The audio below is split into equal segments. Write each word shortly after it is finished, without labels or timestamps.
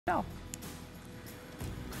No.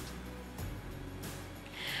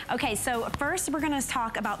 Okay, so first we're gonna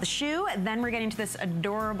talk about the shoe, then we're getting to this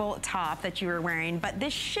adorable top that you were wearing. But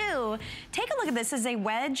this shoe, take a look at this. This is a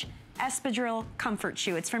wedge espadrille comfort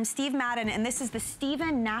shoe. It's from Steve Madden, and this is the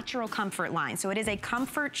Steven Natural Comfort line. So it is a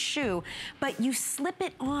comfort shoe, but you slip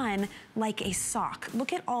it on like a sock.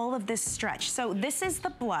 Look at all of this stretch. So this is the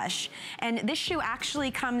blush, and this shoe actually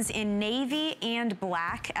comes in navy and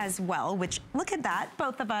black as well, which, look at that,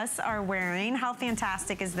 both of us are wearing. How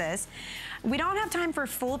fantastic is this? We don't have time for a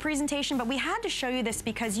full presentation, but we had to show you this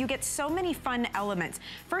because you get so many fun elements.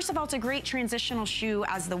 First of all, it's a great transitional shoe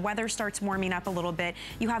as the weather starts warming up a little bit.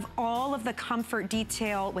 You have all of the comfort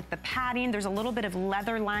detail with the padding. There's a little bit of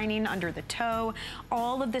leather lining under the toe.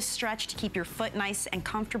 All of this stretch to keep your foot nice and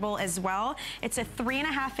comfortable as well. It's a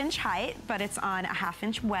 3.5-inch height, but it's on a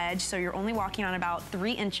 1/2-inch wedge, so you're only walking on about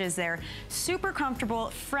 3 inches there. Super comfortable,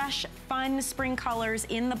 fresh, fun spring colors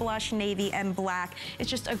in the blush, navy, and black. It's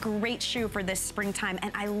just a great shoe for this springtime,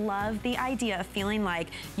 and I love the idea of feeling like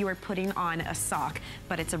you are putting on a sock,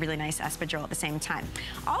 but it's a really nice espadrille at the same time.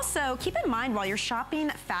 Also, keep in mind while you're shopping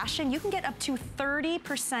fashion, you can get up to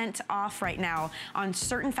 30% off right now on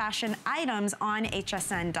certain fashion items on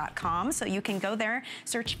hsn.com. So you can go there,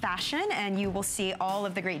 search fashion, and you will see all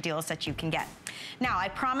of the great deals that you can get. Now, I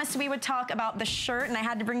promised we would talk about the shirt, and I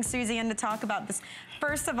had to bring Susie in to talk about this.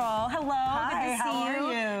 First of all, hello, Hi, good to see how you.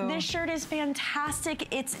 are you? This shirt is fantastic.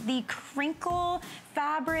 It's the crinkle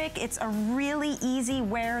fabric. It's a really easy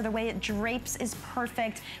wear. The way it drapes is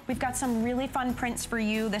perfect. We've got some really fun prints for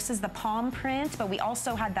you. This is the palm print, but we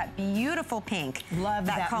also had that beautiful pink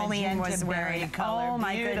that Colleen was wearing. Color. Oh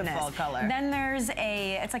my Beautiful goodness. color. Then there's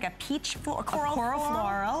it's like a peach coral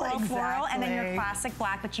floral, floral, and then your exactly. classic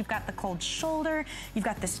black, but you've got the cold shoulder, you've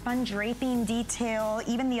got this fun draping detail,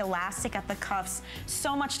 even the elastic at the cuffs.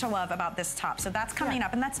 So much to love about this top. So that's coming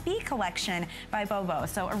up, and that's B Collection by Bobo.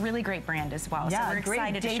 So a really great brand as well. Yeah, so we're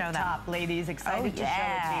excited to show that. top, ladies. Excited to show it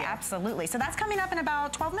to you. Absolutely. So that's coming up in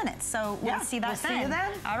about 12 minutes. So we'll see that then. See you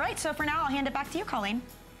then. All right, so for now, I'll hand it back to you, Colleen.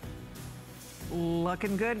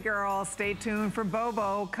 Looking good, girl. Stay tuned for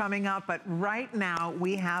Bobo coming up. But right now,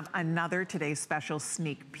 we have another Today's Special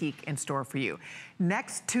sneak peek in store for you.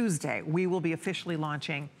 Next Tuesday, we will be officially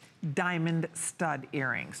launching diamond stud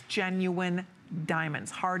earrings. Genuine diamonds,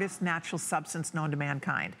 hardest natural substance known to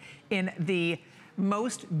mankind. In the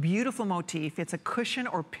most beautiful motif, it's a cushion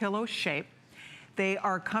or pillow shape. They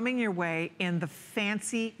are coming your way in the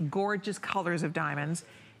fancy, gorgeous colors of diamonds,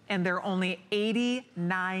 and they're only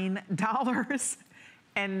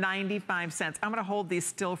 $89.95. I'm gonna hold these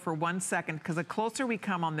still for 1 second, because the closer we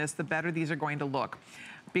come on this, the better these are going to look.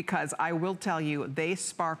 Because I will tell you, they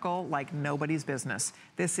sparkle like nobody's business.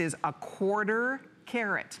 This is a 1/4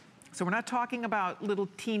 carat. So we're not talking about little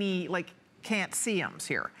teeny, like, can't see-ems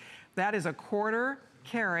here. That is a 1/4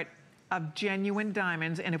 carat of genuine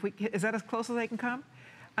diamonds. And if we, is that as close as they can come?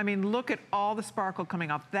 I mean, look at all the sparkle coming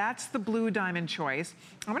off. That's the blue diamond choice.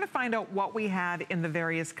 I'm gonna find out what we had in the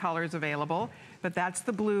various colors available, but that's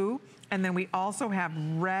the blue. And then we also have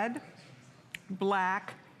red,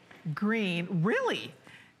 black, green, really?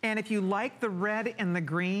 And if you like the red and the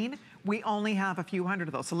green, we only have a few hundred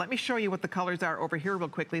of those. So let me show you what the colors are over here real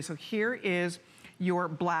quickly. So here is your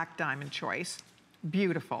black diamond choice.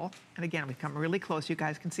 Beautiful. And again, we come really close. You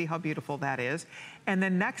guys can see how beautiful that is. And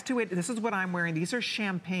then next to it, this is what I'm wearing. These are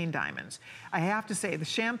champagne diamonds. I have to say, the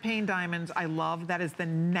champagne diamonds, I love. That is the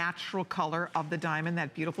natural color of the diamond,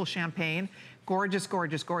 that beautiful champagne. Gorgeous,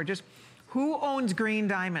 gorgeous, gorgeous. Who owns green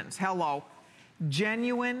diamonds? Hello.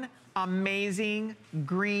 Genuine, amazing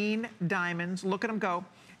green diamonds. Look at them go.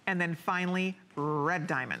 And then finally, red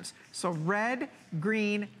diamonds. So red,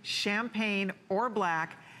 green, champagne, or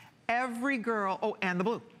black. Every girl, oh, and the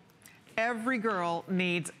blue. Every girl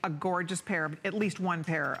needs a gorgeous pair, at least one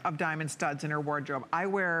pair of diamond studs in her wardrobe. I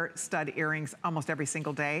wear stud earrings almost every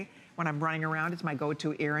single day. When I'm running around, it's my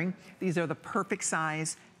go-to earring. These are the perfect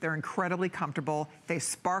size. They're incredibly comfortable. They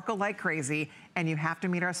sparkle like crazy. And you have to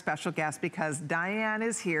meet our special guest because Diane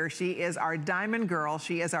is here. She is our diamond girl.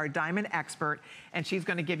 She is our diamond expert. And she's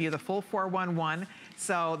gonna give you the full 411.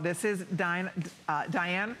 So this is Diane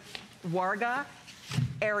Warga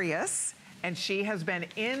Arias, and she has been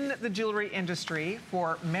in the jewelry industry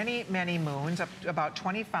for many, many moons, about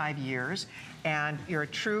 25 years. And you're a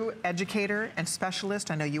true educator and specialist.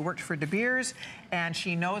 I know you worked for De Beers, and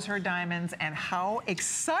she knows her diamonds, and how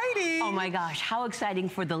exciting. Oh my gosh, how exciting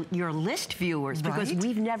for your list viewers, because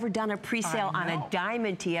we've never done a pre-sale on a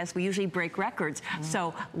diamond TS. We usually break records.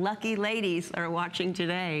 So lucky ladies are watching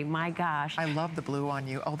today, my gosh. I love the blue on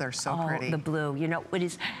you. Oh, they're so pretty. The blue, you know, it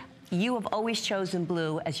is. you have always chosen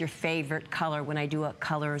blue as your favorite color when I do a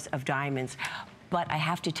colors of diamonds. But I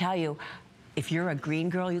have to tell you, if you're a green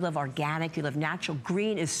girl, you love organic, you love natural,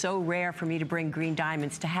 green is so rare for me to bring green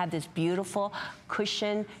diamonds. To have this beautiful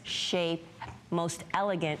cushion shape, most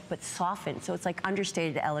elegant, but softened. So it's like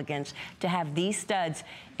understated elegance. To have these studs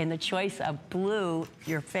in the choice of blue,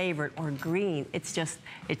 your favorite, or green, it's just,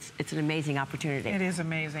 it's an amazing opportunity. It is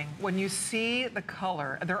amazing. When you see the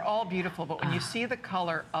color, they're all beautiful, but when you see the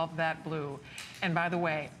color of that blue, and by the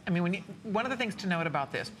way, I mean, one of the things to note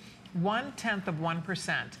about this,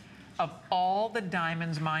 0.1% of all the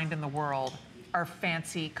diamonds mined in the world are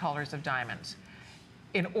fancy colors of diamonds.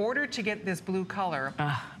 In order to get this blue color,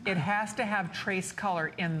 it has to have trace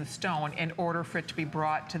color in the stone in order for it to be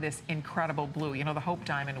brought to this incredible blue. You know, the Hope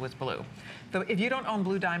diamond was blue. So if you don't own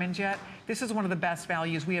blue diamonds yet, this is one of the best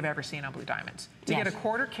values we have ever seen on blue diamonds. To get a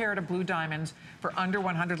 1/4 carat of blue diamonds for under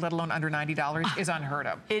 $100, let alone under $90, is unheard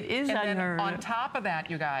of. It is unheard of. And then on top of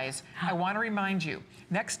that, you guys, I want to remind you,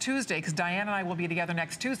 next Tuesday, because Diane and I will be together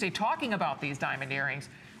next Tuesday talking about these diamond earrings,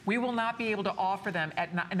 we will not be able to offer them at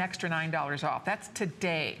an extra $9 off. That's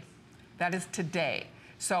today. That is today.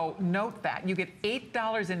 So note that. You get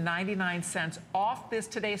 $8.99 off this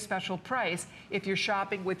today's special price if you're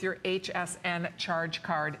shopping with your HSN charge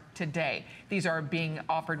card today. These are being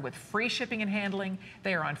offered with free shipping and handling.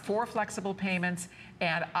 They are on 4 flexible payments,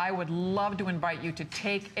 and I would love to invite you to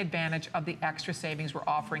take advantage of the extra savings we're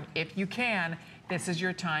offering. If you can, this is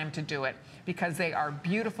your time to do it, because they are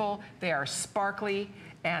beautiful, they are sparkly,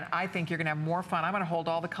 and I think you're gonna have more fun. I'm gonna hold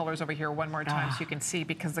all the colors over here one more time so you can see,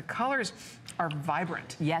 because the colors are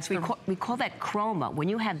vibrant. Yes, we call that chroma. When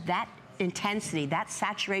you have that intensity, that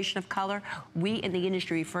saturation of color, we in the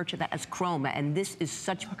industry refer to that as chroma, and this is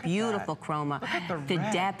such beautiful chroma. Look at the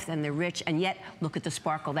depth and the rich, and yet look at the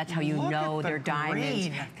sparkle. That's how you know they're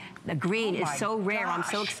diamonds. The green is so rare. I'm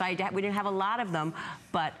so excited. We didn't have a lot of them,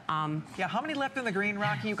 but yeah, how many left in the green,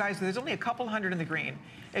 Rocky? You guys, there's only a couple hundred in the green.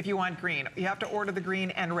 If you want green, you have to order the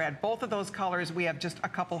green and red. Both of those colors, we have just a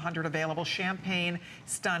couple hundred available. Champagne,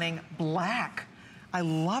 stunning, black. I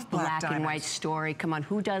love black diamonds. And white story. Come on,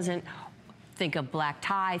 who doesn't think of black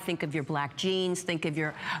tie, think of your black jeans, think of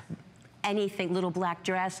your anything, little black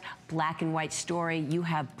dress, black and white story. You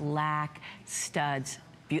have black studs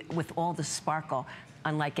with all the sparkle,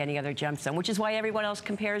 unlike any other gemstone, which is why everyone else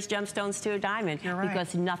compares gemstones to a diamond. You're right.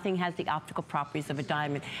 Because nothing has the optical properties of a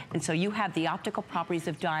diamond. And so you have the optical properties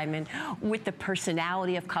of diamond with the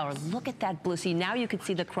personality of color. Look at that blue. See, now you can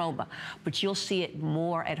see the chroma, but you'll see it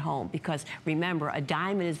more at home, because remember, a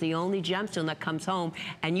diamond is the only gemstone that comes home,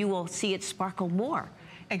 and you will see it sparkle more.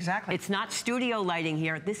 Exactly. It's not studio lighting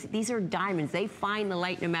here. These are diamonds. They find the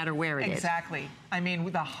light no matter where it is. Exactly. I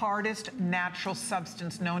mean, the hardest natural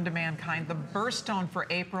substance known to mankind, the birthstone for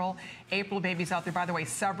April. April babies out there, by the way,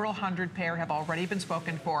 several hundred pair have already been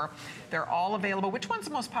spoken for. They're all available. Which one's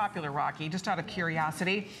the most popular, Rocky? Just out of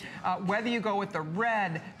curiosity. Whether you go with the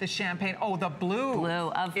red, the champagne, the blue.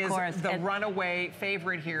 Blue, of course. The runaway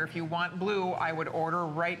favorite here. If you want blue, I would order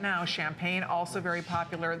right now. Champagne, also very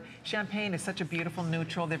popular. Champagne is such a beautiful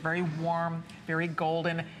neutral. They're very warm, very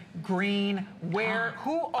golden. Green,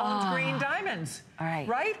 who owns green diamonds? All right.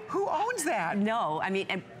 Right? Who owns that? No, I mean,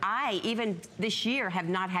 and I, even this year, have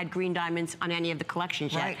not had green diamonds on any of the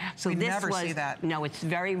collections yet. Right. So we this never see that. No, it's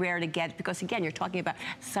very rare to get, because again, you're talking about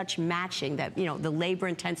such matching, that, you know, the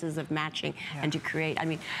labor intensives of matching and to create, I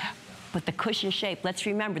mean, but the cushion shape, let's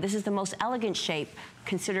remember, this is the most elegant shape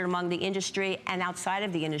considered among the industry and outside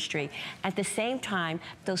of the industry. At the same time,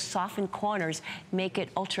 those softened corners make it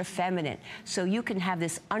ultra feminine. So you can have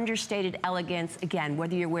this understated elegance, again,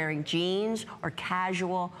 whether you're wearing jeans or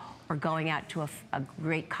casual or going out to a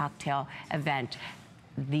great cocktail event.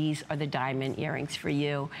 These are the diamond earrings for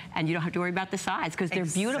you. And you don't have to worry about the size, because they're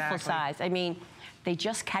beautiful size. I mean, they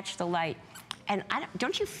just catch the light. And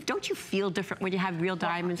don't you feel different when you have real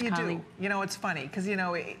diamonds, Colleen? You do. You know, it's funny, because you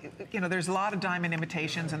know, there's a lot of diamond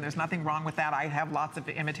imitations, and there's nothing wrong with that. I have lots of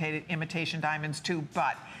imitation diamonds too,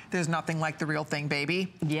 but there's nothing like the real thing,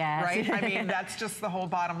 baby. Yes. Right? I mean, that's just the whole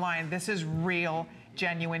bottom line. This is real,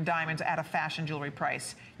 genuine diamonds at a fashion jewelry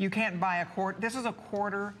price. You can't buy a this is a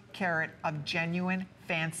 1/4 carat of genuine,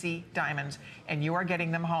 fancy diamonds, and you are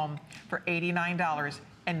getting them home for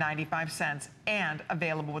 $89.95 and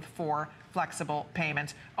available with 4 flexible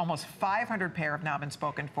payments. Almost 500 pair have now been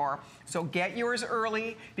spoken for. So get yours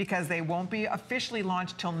early, because they won't be officially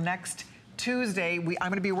launched till next Tuesday, I'm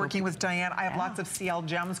going to be working with Diane. I have lots of CL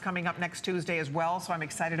gems coming up next Tuesday as well, so I'm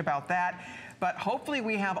excited about that. But hopefully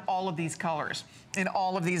we have all of these colors in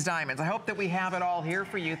all of these diamonds. I hope that we have it all here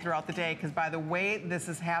for you throughout the day, because by the way this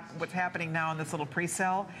is what's happening now in this little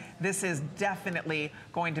pre-sale, this is definitely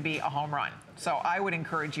going to be a home run. So I would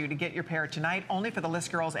encourage you to get your pair tonight, only for the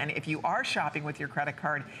list girls. And if you are shopping with your credit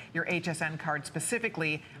card, your HSN card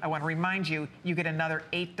specifically, I want to remind you, you get another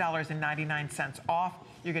 $8.99 off.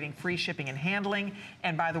 You're getting free shipping and handling.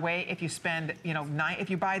 And by the way, if you spend, if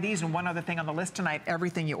you buy these and one other thing on the list tonight,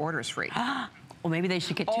 everything you order is free. Well, maybe they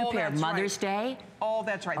should get two pair. Mother's Day? Oh,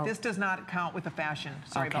 that's right. This does not count with the fashion.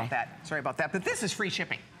 Sorry about that. Sorry about that. But this is free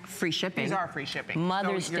shipping. Free shipping. These are free shipping.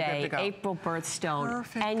 Mother's Day, April birthstone,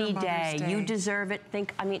 Perfect any day. You deserve it.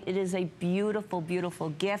 It is a beautiful, beautiful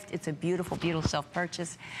gift. It's a beautiful, beautiful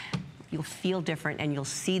self-purchase. You'll feel different and you'll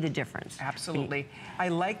see the difference. Absolutely. I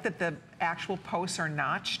like that the actual posts are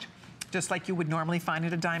notched, just like you would normally find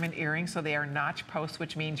at a diamond earring. So they are notch posts,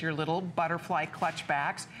 which means your little butterfly clutch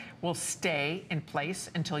backs will stay in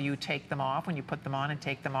place until you take them off, when you put them on and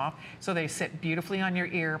take them off. So they sit beautifully on your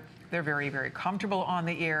ear. They're very, very comfortable on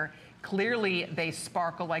the ear. Clearly, they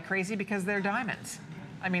sparkle like crazy because they're diamonds.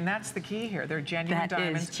 That's the key here. They're genuine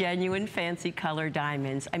diamonds. That is genuine fancy color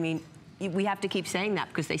diamonds. We have to keep saying that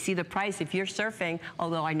because they see the price. If you're surfing,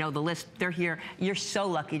 although I know the list, they're here. You're so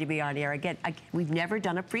lucky to be on air. Again, we've never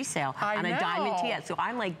done a pre-sale on a diamond yet, so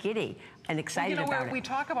I'm like giddy and excited about it. We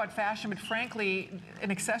talk about fashion, but frankly,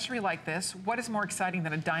 an accessory like this, what is more exciting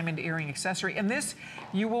than a diamond earring accessory? And this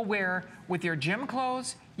you will wear with your gym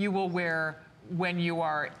clothes, you will wear when you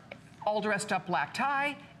are all dressed up, black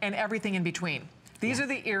tie, and everything in between. These are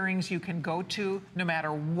the earrings you can go to no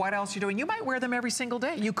matter what else you're doing. You might wear them every single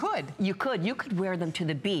day. You could. You could wear them to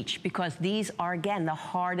the beach because these are, again, the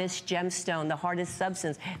hardest gemstone, the hardest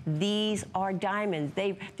substance. These are diamonds.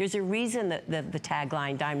 There's a reason that the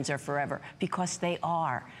tagline, diamonds are forever, because they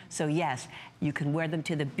are. So yes, you can wear them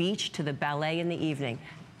to the beach, to the ballet in the evening.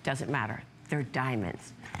 Doesn't matter. They're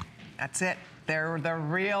diamonds. That's it. They're the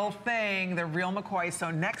real thing, the real McCoy. So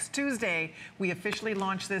next Tuesday, we officially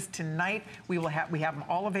launch this tonight. We have them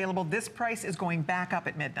all available. This price is going back up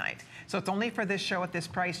at midnight. So it's only for this show at this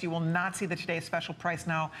price. You will not see the today's special price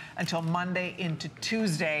now until Monday into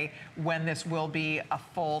Tuesday, when this will be a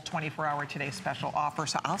full 24-hour today's special offer.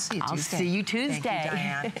 So I'll see you Tuesday. I'll see you Tuesday. Thank you,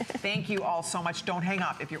 Diane. Thank you all so much. Don't hang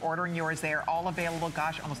up. If you're ordering yours, they are all available.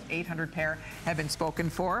 Gosh, almost 800 pair have been spoken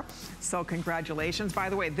for. So congratulations. By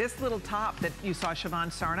the way, this little top that you saw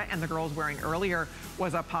Siobhan Sarna and the girls wearing earlier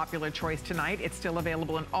was a popular choice tonight. It's still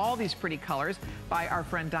available in all these pretty colors by our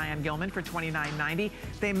friend Diane Gilman for $29.90.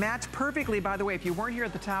 They match perfectly, by the way. If you weren't here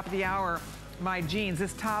at the top of the hour, my jeans,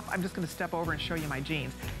 this top, I'm just going to step over and show you my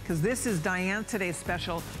jeans, because this is Diane today's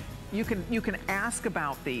special. You can ask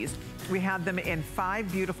about these. We have them in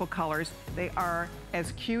 5 beautiful colors. They are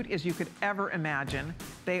as cute as you could ever imagine.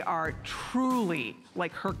 They are truly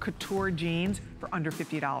like her couture jeans for under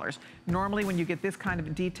 $50. Normally when you get this kind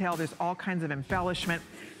of detail, there's all kinds of embellishment.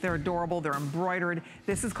 They're adorable, they're embroidered.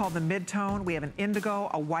 This is called the mid-tone. We have an indigo,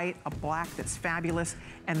 a white, a black that's fabulous,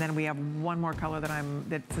 and then we have one more color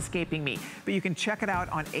that's escaping me. But you can check it out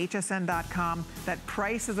on hsn.com. That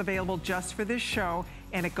price is available just for this show,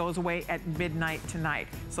 and it goes away at midnight tonight.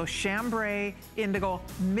 So chambray, indigo,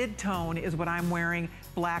 mid-tone is what I'm wearing,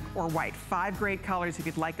 black or white. 5 great colors. If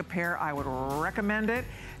you'd like a pair, I would recommend it.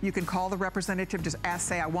 You can call the representative, just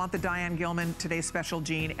say, I want the Diane Gilman today's special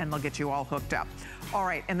jean, and they'll get you all hooked up. All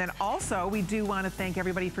right, and then also, we do want to thank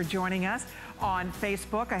everybody for joining us on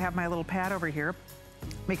Facebook. I have my little pad over here,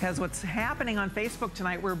 because what's happening on Facebook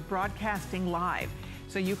tonight, we're broadcasting live.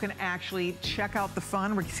 So you can actually check out the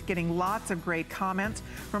fun. We're getting lots of great comments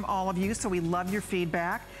from all of you, so we love your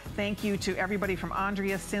feedback. Thank you to everybody from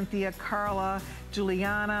Andrea, Cynthia, Carla,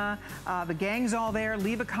 Juliana, the gang's all there.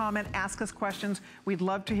 Leave a comment, ask us questions. We'd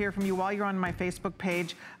love to hear from you while you're on my Facebook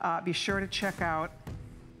page. Be sure to check out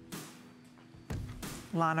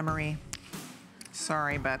Lana Marie.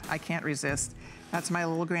 Sorry, but I can't resist. That's my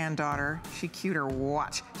little granddaughter. She cuter,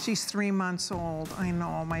 watch. She's 3 months old. I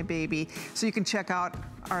know, my baby. So you can check out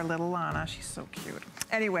our little Lana. She's so cute.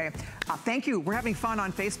 Anyway, thank you. We're having fun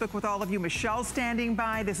on Facebook with all of you. Michelle's standing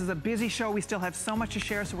by. This is a busy show. We still have so much to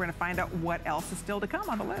share, so we're gonna find out what else is still to come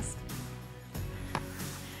on the list.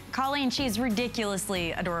 Colleen, she's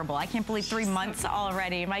ridiculously adorable. I can't believe 3 months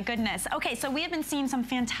already. My goodness. Okay, so we have been seeing some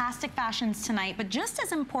fantastic fashions tonight, but just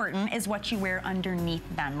as important is what you wear underneath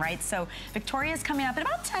them, right? So Victoria's coming up in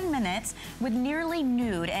about 10 minutes with Nearly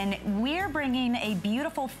Nude, and we're bringing a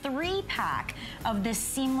beautiful 3-pack of this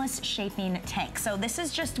seamless shaping tank. So this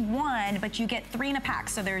is just one, but you get 3 in a pack.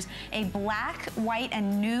 So there's a black, white,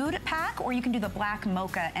 and nude pack, or you can do the black,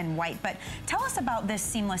 mocha, and white. But tell us about this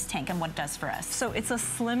seamless tank and what it does for us. So it's a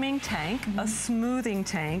slimming tank, a smoothing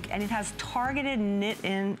tank, and it has targeted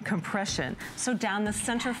knit-in compression. So down the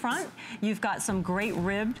center front, you've got some great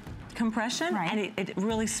ribbed compression, and it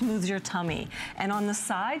really smooths your tummy. And on the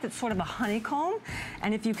side, it's sort of a honeycomb.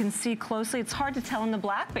 And if you can see closely, it's hard to tell in the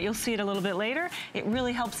black, but you'll see it a little bit later. It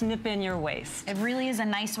really helps nip in your waist. It really is a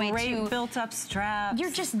nice way to built up straps.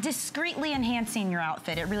 You're just discreetly enhancing your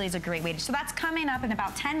outfit. It really is a great way to. So that's coming up in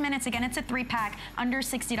about 10 minutes. Again, it's a 3-pack, under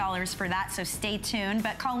 $60 for that, so stay tuned.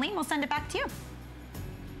 But Colleen, we'll send it back to you.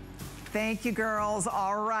 Thank you, girls.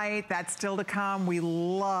 All right, that's still to come. We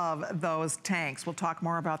love those tanks. We'll talk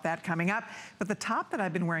more about that coming up. But the top that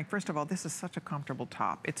I've been wearing, first of all, this is such a comfortable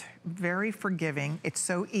top. It's very forgiving. It's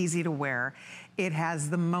so easy to wear. It has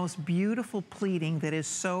the most beautiful pleating that is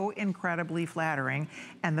so incredibly flattering.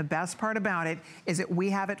 And the best part about it is that we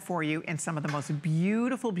have it for you in some of the most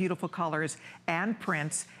beautiful, beautiful colors and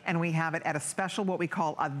prints. And we have it at a special, what we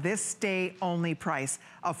call a this day only price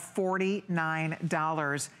of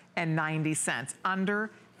 $49.90,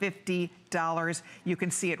 under $50. You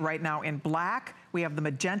can see it right now in black. We have the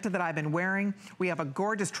magenta that I've been wearing. We have a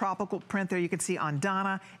gorgeous tropical print there you can see on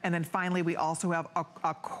Donna. And then finally, we also have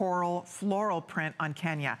a coral floral print on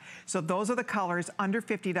Kenya. So those are the colors, under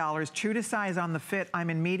 $50, true to size on the fit. I'm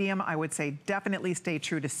in medium. I would say definitely stay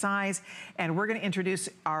true to size. And we're gonna introduce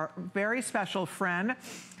our very special friend,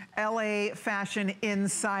 LA fashion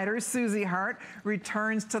insider Susie Hart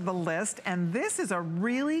returns to the list, and this is a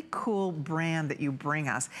really cool brand that you bring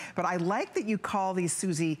us. But I like that you call these,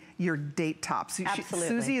 Susie, your date tops. Absolutely.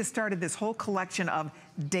 Susie has started this whole collection of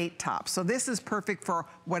date tops. So this is perfect for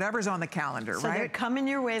whatever's on the calendar, so right? They're coming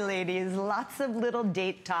your way, ladies. Lots of little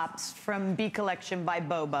date tops from B Collection by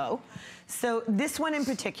Bobo. So this one in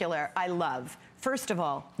particular, I love. First of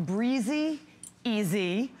all, breezy,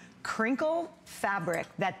 easy, crinkle fabric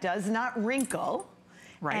that does not wrinkle.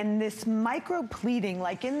 Right. And this micro pleating,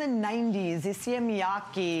 like in the 90s, Issey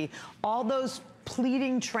Miyake, all those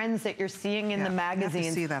pleating trends that you're seeing in the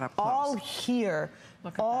magazines, see that up close. All here.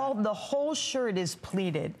 The whole shirt is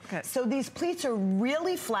pleated. Okay. So these pleats are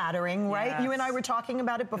really flattering, right? Yes. You and I were talking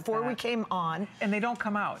about it before we came on. And they don't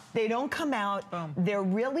come out. They don't come out. Boom. They're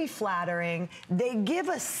really flattering. They give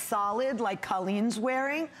a solid, like Colleen's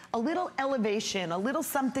wearing, a little elevation, a little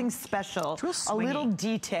something special, a little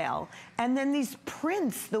detail. And then these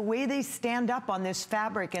prints, the way they stand up on this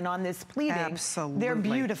fabric and on this pleating, absolutely, they're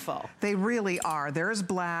beautiful. They really are. There's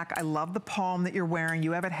black. I love the palm that you're wearing.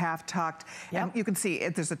 You have it half tucked. Yep. And you can see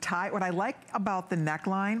there's a tie. What I like about the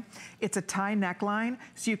neckline, it's a tie neckline,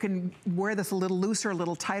 so you can wear this a little looser, a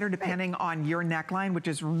little tighter, depending on your neckline, which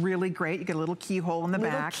is really great. You get a little keyhole in the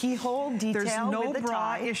back. Keyhole detail. There's no with the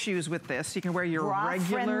bra tie. issues with this. You can wear your bra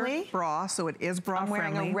regular friendly. Bra, so it is bra friendly.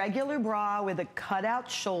 I'm wearing a regular bra with a cutout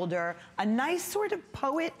shoulder, a nice sort of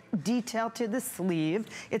poet detail to the sleeve.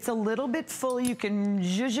 It's a little bit full. You can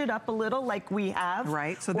zhuzh it up a little like we have.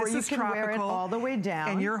 Right, so this or you is can tropical, wear it all the way down.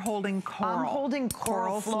 And you're holding coral. I'm holding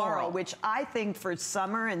coral floral, which I think for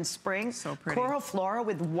summer and spring, so pretty. Coral floral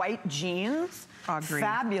with white jeans, agreed.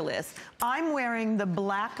 Fabulous. I'm wearing the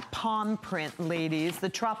black palm print, ladies, the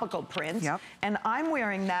tropical print. Yep. And I'm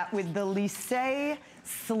wearing that with the lissé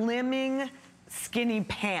slimming skinny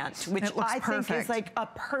pant, which I think is like a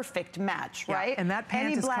perfect match, right? And that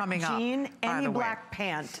pant is coming up, any black jean, any black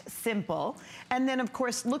pant, simple. And then, of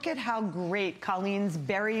course, look at how great Colleen's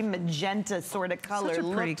berry magenta sort of color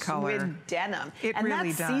looks with denim. It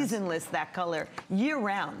really does. And that's seasonless, that color, year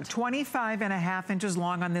round. 25.5 inches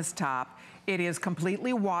long on this top. It is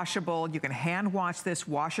completely washable. You can hand wash this,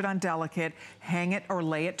 wash it on delicate, hang it or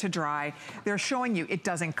lay it to dry. They're showing you it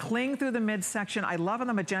doesn't cling through the midsection. I love on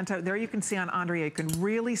the magenta. There you can see on Andrea, you can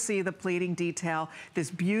really see the pleating detail. This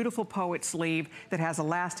beautiful poet sleeve that has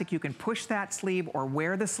elastic. You can push that sleeve or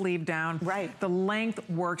wear the sleeve down. Right. The length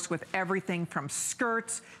works with everything from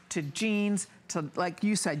skirts to jeans to, like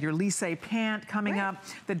you said, your lissé pant coming up.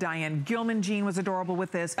 The Diane Gilman jean was adorable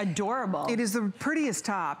with this. Adorable. It is the prettiest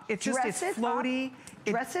top. It's just, it's floaty.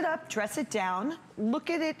 Dress it up, dress it down, look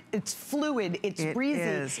at it, it's fluid, it's breezy.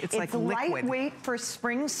 It's like liquid. Lightweight for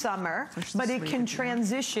spring, summer, but it can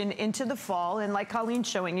transition into the fall. And like Colleen's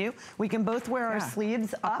showing you, we can both wear our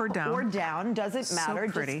sleeves up or down, doesn't matter.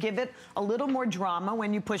 Just give it a little more drama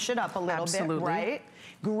when you push it up a little bit, right?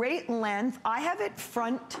 Great length. I have it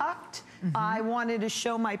front tucked. I wanted to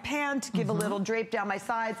show my pant, give a little drape down my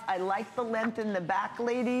sides. I like the length in the back,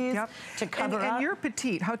 ladies, to cover up. And you're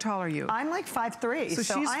petite. How tall are you? I'm like 5'3". So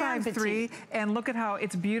she's 5'3", and look at how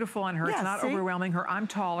it's beautiful on her. It's not overwhelming her. I'm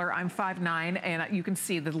taller. I'm 5'9", and you can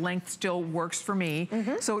see the length still works for me.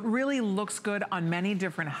 So it really looks good on many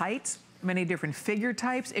different heights, many different figure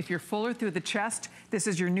types. If you're fuller through the chest, this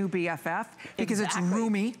is your new BFF because it's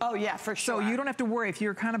roomy. Oh yeah, for sure. So you don't have to worry if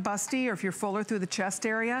you're kind of busty or if you're fuller through the chest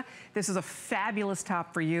area. This is a fabulous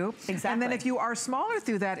top for you. Exactly. And then if you are smaller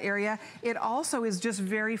through that area, it also is just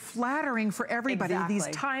very flattering for everybody. These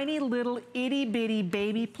tiny little itty bitty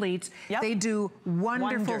baby pleats, they do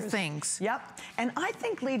wonderful things. And I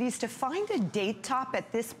think, ladies, to find a date top at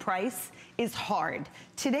this price is hard.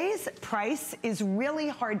 Today's price is really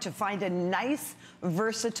hard to find a nice,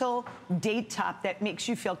 versatile date top that makes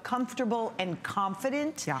you feel comfortable and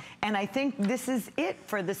confident. And I think this is it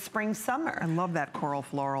for the spring, summer. I love that coral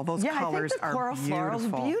floral. Those colors are coral floral's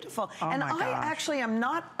beautiful. Oh and I actually am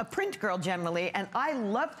not a print girl generally, and I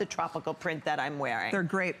love the tropical print that I'm wearing. They're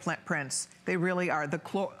great prints. They really are.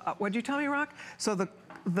 What'd you tell me, Rock? So the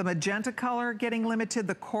magenta color getting limited,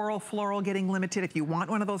 the coral floral getting limited. If you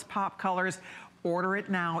want one of those pop colors, order it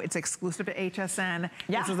now. It's exclusive to HSN.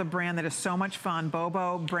 This is a brand that is so much fun.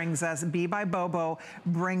 Bobo brings us, Be by Bobo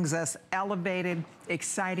brings us elevated,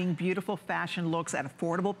 exciting, beautiful fashion looks at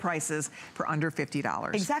affordable prices for under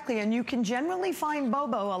 $50. Exactly, and you can generally find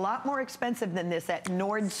Bobo a lot more expensive than this at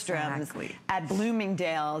Nordstrom's, at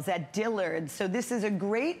Bloomingdale's, at Dillard's. So this is a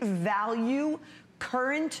great value,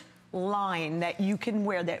 current line that you can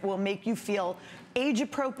wear that will make you feel age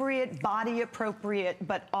appropriate, body appropriate,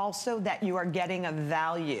 but also that you are getting a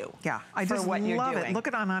value. I just love it. Look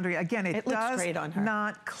at on Andrea. Again, it looks does great on her.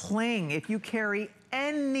 not cling. If you carry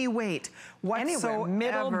any weight whatsoever,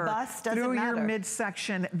 middle, bust, doesn't through matter. your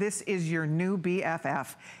midsection, this is your new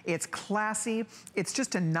BFF. It's classy. It's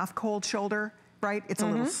just enough cold shoulder. It's a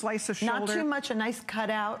little slice of shoulder. Not too much, a nice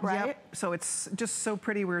cutout, right? So it's just so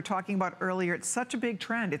pretty. We were talking about earlier, it's such a big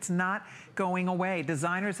trend. It's not going away.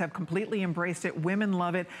 Designers have completely embraced it. Women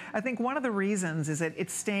love it. I think one of the reasons is that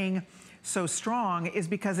it's staying so strong is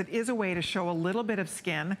because it is a way to show a little bit of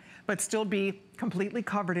skin, but still be completely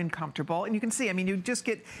covered and comfortable. And you can see, I mean, you just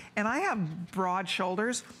get, and I have broad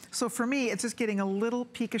shoulders, so for me, it's just getting a little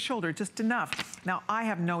peak of shoulder, just enough. Now, I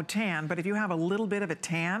have no tan, but if you have a little bit of a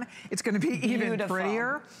tan, it's gonna be even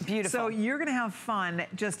prettier. So you're gonna have fun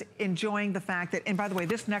just enjoying the fact that, and by the way,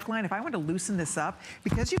 this neckline, if I want to loosen this up,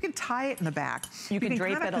 because you can tie it in the back. You can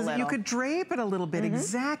drape it a little. You could drape it a little bit,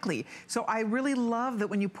 exactly. So I really love that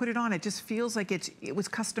when you put it on, it just feels like it was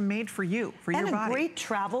custom made for you, for your body. And a great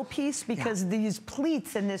travel piece because these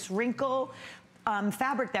pleats and this wrinkle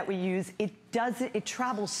fabric that we use, it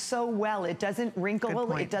travels so well. It doesn't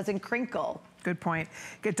wrinkle, it doesn't crinkle. Good point.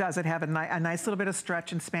 It does. It have a nice little bit of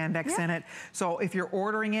stretch and spandex in it. So if you're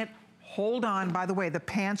ordering it, hold on. By the way, the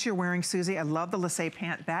pants you're wearing, Susie, I love the lissé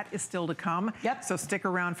pant. That is still to come. So stick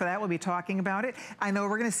around for that. We'll be talking about it. I know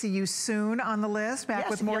we're going to see you soon on the list, back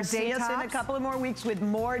with more date tops. See us in a couple of more weeks with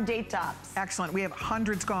more date tops. Excellent. We have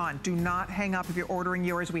hundreds gone. Do not hang up if you're ordering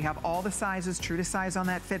yours. We have all the sizes, true to size on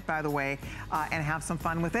that fit, by the way, and have some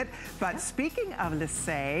fun with it. But speaking of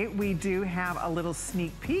lissé, we do have a little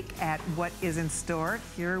sneak peek at what is in store.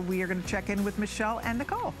 Here we are going to check in with Michelle and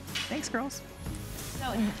Nicole. Thanks, girls.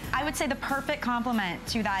 So I would say the perfect complement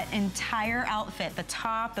to that entire outfit, the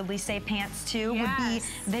top, the lissé pants too, would be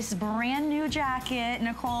this brand new jacket.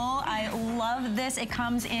 Nicole, I love this. It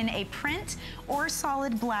comes in a print or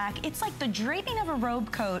solid black. It's like the draping of a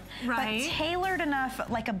robe coat, but tailored enough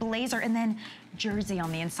like a blazer, and then jersey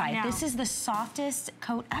on the inside. This is the softest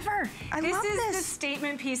coat ever. This is the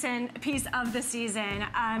statement piece of the season.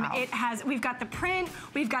 We've got the print,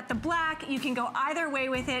 we've got the black. You can go either way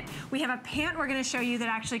with it. We have a pant we're going to show you that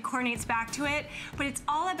actually coordinates back to it, but it's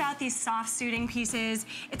all about these soft suiting pieces.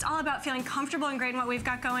 It's all about feeling comfortable and great in what we've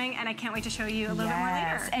got going, and I can't wait to show you a little bit more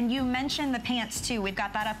later. And you mentioned the pants too. We've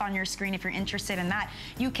got that up on your screen if you're interested in that.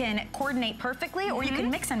 You can coordinate perfectly, or you can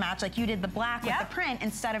mix and match like you did the black with the print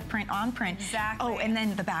instead of print on print. Oh, and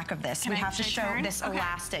then the back of this. We have to show this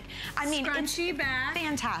elastic. I mean, it's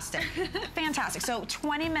fantastic. Fantastic. So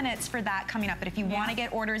 20 minutes for that coming up. But if you want to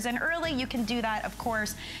get orders in early, you can do that, of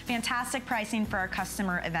course. Fantastic pricing for our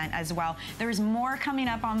customer event as well. There's more coming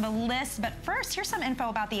up on the list. But first, here's some info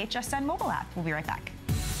about the HSN mobile app. We'll be right back.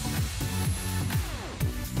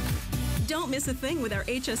 Don't miss a thing with our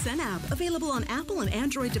HSN app, available on Apple and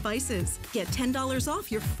Android devices. Get $10 off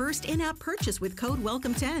your first in-app purchase with code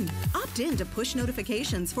WELCOME10. Opt in to push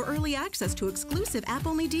notifications for early access to exclusive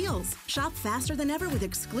app-only deals. Shop faster than ever with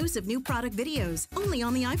exclusive new product videos, only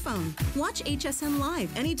on the iPhone. Watch HSN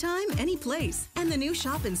Live anytime, any place. And the new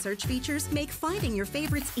shop and search features make finding your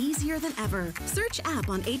favorites easier than ever. Search app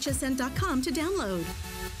on hsn.com to download.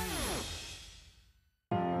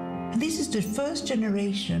 This is the first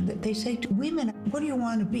generation that they say to women, what do you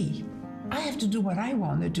want to be? I have to do what I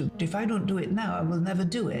want to do. If I don't do it now, I will never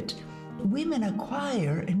do it. Women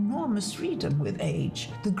acquire enormous freedom with age.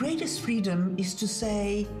 The greatest freedom is to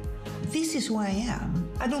say, this is who I am.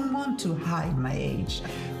 I don't want to hide my age.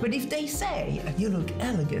 But if they say, you look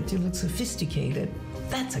elegant, you look sophisticated,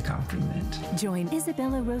 that's a compliment. Join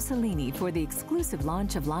Isabella Rossellini for the exclusive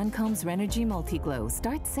launch of Lancome's Renergy Multi-Glow.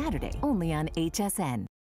 Starts Saturday, only on HSN.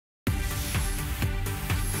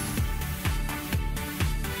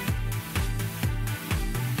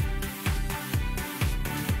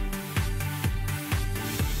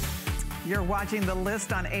 You're watching The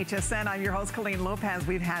List on HSN. I'm your host, Colleen Lopez.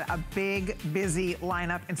 We've had a big, busy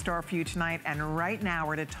lineup in store for you tonight. And right now,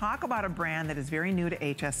 we're going to talk about a brand that is very new to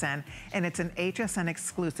HSN, and it's an HSN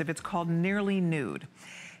exclusive. It's called Nearly Nude.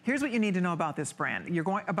 Here's what you need to know about this brand. You're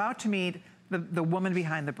about to meet the woman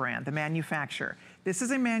behind the brand, the manufacturer. This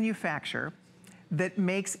is a manufacturer that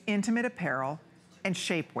makes intimate apparel and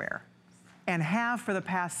shapewear, and have for the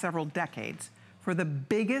past several decades for the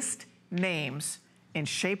biggest names in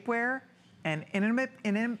shapewear and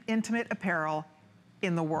intimate apparel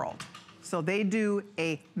in the world. So they do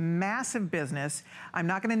a massive business. I'm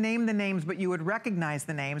not gonna name the names, but you would recognize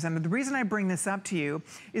the names. And the reason I bring this up to you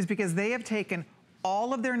is because they have taken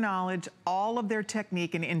all of their knowledge, all of their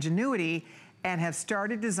technique and ingenuity, and have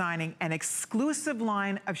started designing an exclusive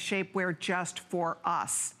line of shapewear just for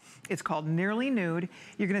us. It's called Nearly Nude.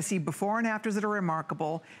 You're gonna see before and afters that are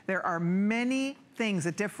remarkable. There are many things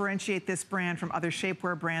that differentiate this brand from other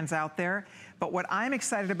shapewear brands out there. But what I'm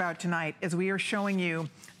excited about tonight is we are showing you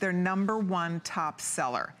their #1 top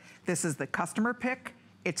seller. This is the customer pick.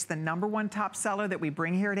 It's the #1 top seller that we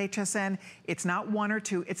bring here at HSN. It's not one or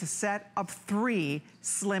two, it's a set of 3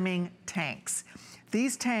 slimming tanks.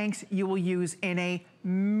 These tanks you will use in a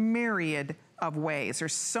myriad of ways.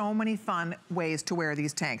 There's so many fun ways to wear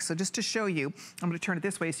these tanks. So just to show you, I'm gonna turn it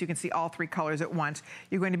this way so you can see all 3 colors at once.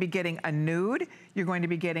 You're going to be getting a nude, you're going to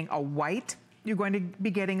be getting a white, you're going to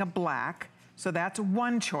be getting a black. So that's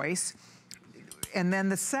one choice. And then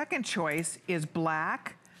the second choice is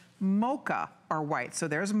black, mocha, or white. So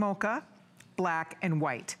there's mocha, black, and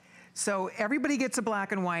white. So everybody gets a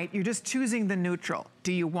black and white. You're just choosing the neutral.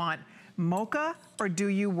 Do you want mocha or do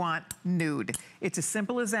you want nude? It's as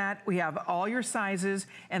simple as that. We have all your sizes,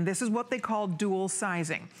 and this is what they call dual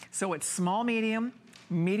sizing. So it's small, medium,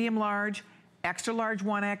 medium large, extra large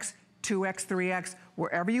 1X, 2X, 3X,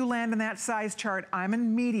 wherever you land in that size chart. I'm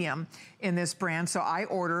in medium in this brand, so I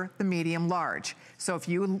order the medium large. So if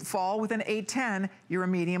you fall with an 8-10, you're a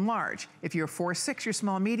medium large. If you're a 4-6, you're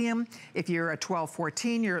small medium. If you're a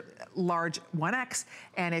 12-14, you're large 1X.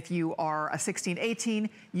 And if you are a 16-18,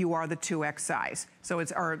 you are the 2X size. So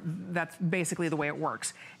that's basically the way it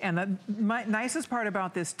works. And the nicest part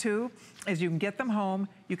about this too is you can get them home,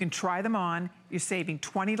 you can try them on, you're saving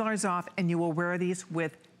 $20 off, and you will wear these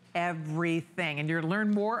with everything. And you'll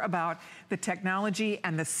learn more about the technology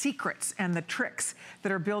and the secrets and the tricks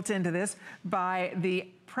that are built into this by the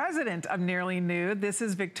president of Nearly Nude. This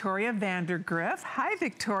is Victoria Vandergriff. Hi,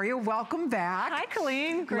 Victoria, welcome back. Hi,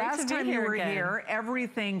 Colleen, great to be here. Last time you were here,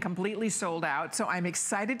 everything completely sold out. So I'm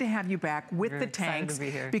excited to have you back with the tanks,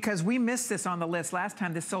 because we missed this on the list. Last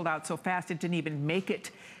time this sold out so fast, it didn't even make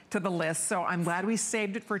it to the list. So I'm glad we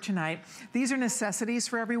saved it for tonight. These are necessities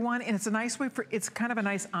for everyone, and it's a nice way it's kind of a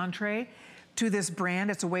nice entree to this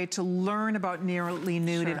brand. It's a way to learn about Nearly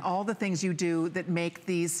Nude and all the things you do that make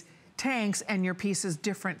these tanks and your pieces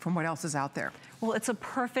different from what else is out there. Well, it's a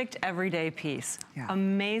perfect everyday piece.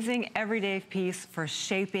 Amazing everyday piece for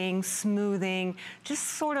shaping, smoothing, just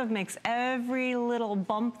sort of makes every little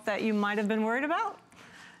bump that you might have been worried about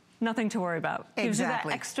nothing to worry about. Gives you that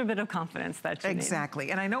extra bit of confidence that you need.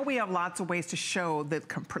 Exactly. And I know we have lots of ways to show the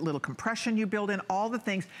little compression you build in, all the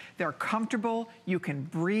things. They're comfortable, you can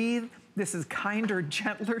breathe. This is kinder,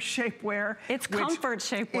 gentler shapewear. It's comfort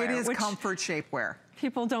shapewear. It is comfort shapewear.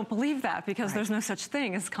 people don't believe that because there's no such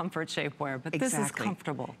thing as comfort shapewear, but this is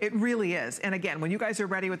comfortable. It really is. And again, when you guys are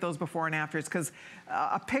ready with those before and afters, because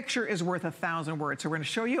a picture is worth 1,000 words. So we're going to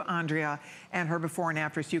show you Andrea and her before and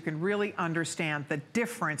after so you can really understand the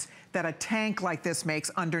difference that a tank like this makes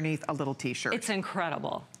underneath a little t-shirt. It's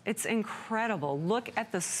incredible. It's incredible. Look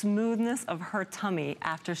at the smoothness of her tummy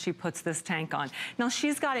after she puts this tank on. Now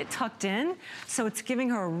she's got it tucked in, so it's giving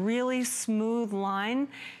her a really smooth line.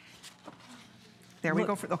 There we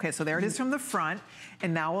go. Okay, so there it is from the front,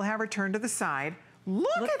 and now we'll have her turn to the side.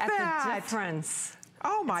 Look at that! The difference.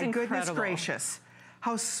 Oh my goodness gracious.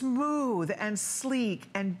 How smooth and sleek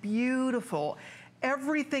and beautiful.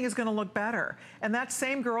 Everything is gonna look better. And that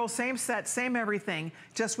same girl, same set, same everything,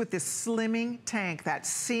 just with this slimming tank, that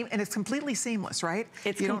seam, and it's completely seamless, right?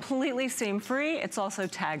 It's completely seam-free. It's also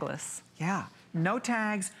tagless. Yeah. No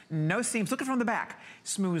tags, no seams. Look at it from the back.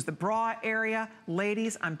 Smooths the bra area.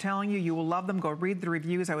 Ladies, I'm telling you, you will love them. Go read the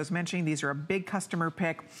reviews. I was mentioning these are a big customer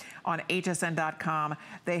pick on hsn.com.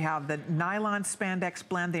 They have the nylon spandex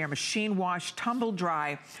blend. They are machine wash, tumble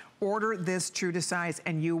dry. Order this true to size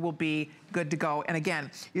and you will be good to go. And again,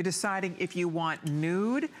 you're deciding if you want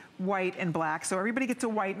nude, white, and black. So everybody gets a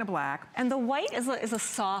white and a black. And the white is a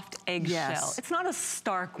soft eggshell. It's not a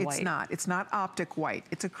stark white. It's not. It's not optic white.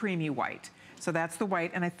 It's a creamy white. So that's the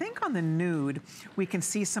white. And I think on the nude, we can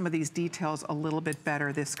see some of these details a little bit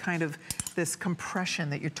better. This kind of, this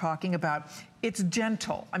compression that you're talking about. It's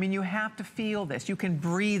gentle. I mean, you have to feel this. You can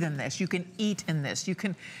breathe in this. You can eat in this. You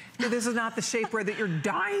can, this is not the shapewear that you're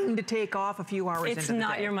dying to take off a few hours into the day. It's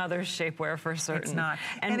not your mother's shapewear for certain. It's not.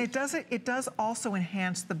 And it does also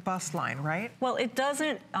enhance the bust line, right? Well, it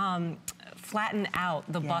doesn't flatten out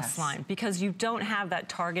the bust line because you don't have that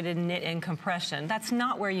targeted knit in compression. That's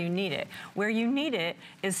not where you need it. Where you need it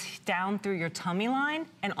is down through your tummy line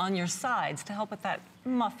and on your sides to help with that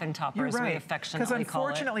muffin topper, as we affectionately call it. Because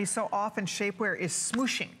unfortunately, so often shapewear is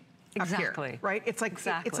smooshing up here, right? It's like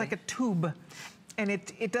it's like a tube. And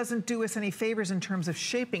it doesn't do us any favors in terms of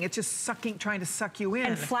shaping. It's just trying to suck you in.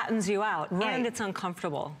 And flattens you out, and it's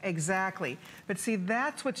uncomfortable. Exactly. But see,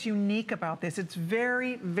 that's what's unique about this. It's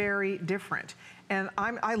very, very different. And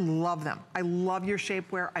I love them. I love your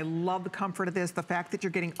shapewear. I love the comfort of this. The fact that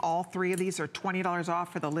you're getting all three of these are $20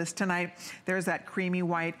 off for the list tonight. There's that creamy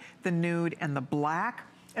white, the nude, and the black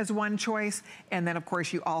as one choice. And then of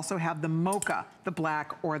course you also have the mocha, the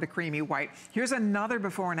black or the creamy white. Here's another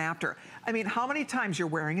before and after. I mean, how many times you're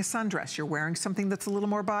wearing a sundress, you're wearing something that's a little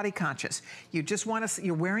more body conscious. You just want to,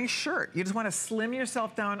 you're wearing a shirt. You just want to slim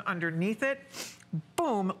yourself down underneath it.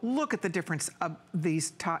 Boom, look at the difference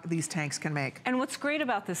these tanks can make. And what's great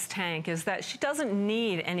about this tank is that she doesn't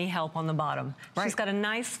need any help on the bottom. She's got a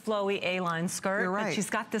nice flowy A-line skirt. And she's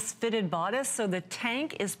got this fitted bodice, so the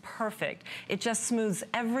tank is perfect. It just smooths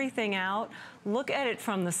everything out. Look at it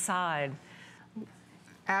from the side.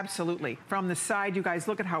 Absolutely. From the side, you guys,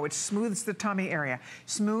 look at how it smooths the tummy area,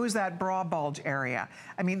 smooths that bra bulge area.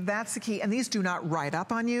 I mean, that's the key. And these do not ride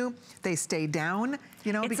up on you. They stay down,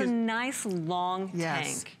 you know, it's a nice long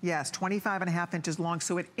tank. Yes, 25.5 inches long.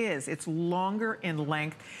 So it's longer in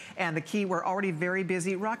length. And the key, we're already very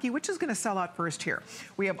busy. Rocky, which is going to sell out first here?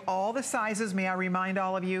 We have all the sizes. May I remind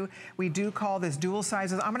all of you, we do call this dual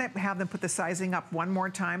sizes. I'm going to have them put the sizing up one more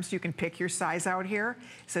time so you can pick your size out here.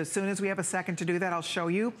 So as soon as we have a second to do that, I'll show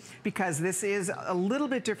you, because this is a little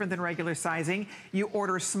bit different than regular sizing. You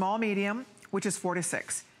order small medium, which is 4 to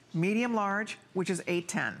 6. Medium large, which is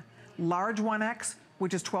 8-10. Large 1X,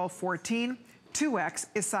 which is 12-14. 2X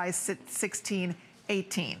is size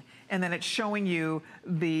 16-18. And then it's showing you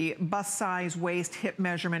the bust size, waist, hip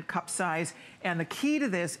measurement, cup size. And the key to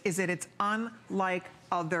this is that it's unlike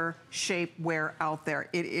other shapewear out there.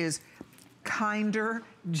 It is kinder,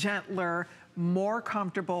 gentler, more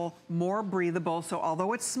comfortable, more breathable. So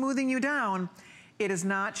although it's smoothing you down, it is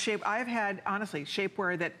not shape. I've had, honestly,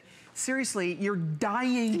 shapewear that, seriously, you're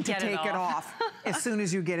dying to take it off as soon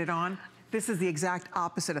as you get it on. This is the exact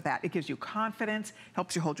opposite of that. It gives you confidence,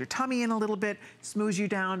 helps you hold your tummy in a little bit, smooths you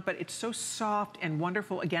down, but it's so soft and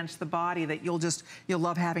wonderful against the body that you'll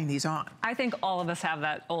love having these on. I think all of us have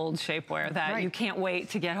that old shapewear that you can't wait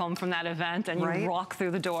to get home from that event and you walk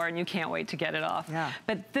through the door and you can't wait to get it off.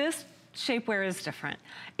 But this shapewear is different.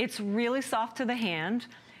 It's really soft to the hand.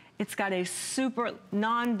 It's got a super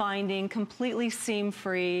non-binding, completely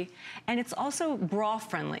seam-free, and it's also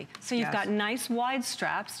bra-friendly. So you've got nice wide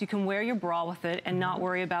straps. You can wear your bra with it and not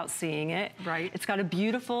worry about seeing it. It's got a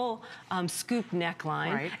beautiful scoop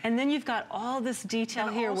neckline. And then you've got all this detail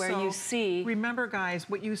and here also, where you see... Remember, guys,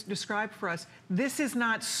 what you described for us, this is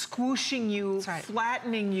not squooshing you,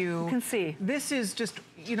 flattening you. You can see. This is just,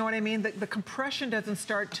 you know what I mean? The compression doesn't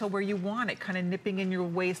start till where you want it, kind of nipping in your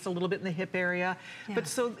waist, a little bit in the hip area. Yeah. But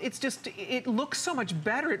so it's just, it looks so much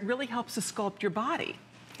better. It really helps to sculpt your body.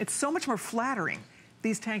 It's so much more flattering.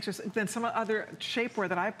 These tanks are than some other shapewear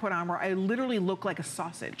that I put on where I literally look like a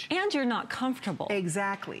sausage. And you're not comfortable.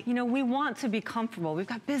 Exactly. You know, we want to be comfortable. We've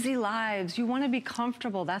got busy lives. You want to be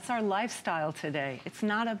comfortable. That's our lifestyle today. It's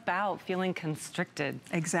not about feeling constricted.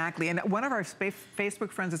 Exactly. And one of our Facebook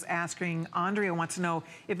friends is asking, Andrea wants to know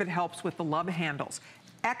if it helps with the love handles.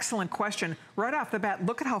 Excellent question. Right off the bat,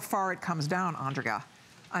 look at how far it comes down, Andrea.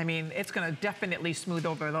 I mean, it's going to definitely smooth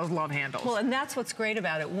over those love handles. Well, and that's what's great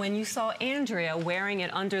about it. When you saw Andrea wearing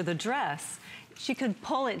it under the dress, she could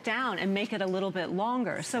pull it down and make it a little bit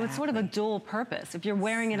longer. Exactly. So it's sort of a dual purpose. If you're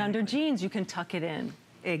wearing it under jeans, you can tuck it in.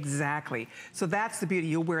 Exactly. So that's the beauty.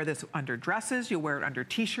 You'll wear this under dresses, you'll wear it under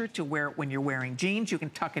t-shirts, you'll wear it when you're wearing jeans, you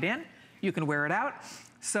can tuck it in, you can wear it out.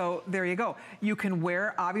 So there you go. You can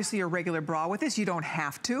wear, obviously, your regular bra with this. You don't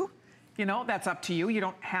have to. You know, that's up to you. You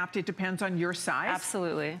don't have to. It depends on your size.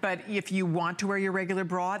 Absolutely. But if you want to wear your regular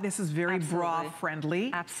bra, this is very bra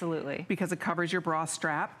friendly. Absolutely. Because it covers your bra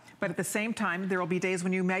strap. But at the same time, there will be days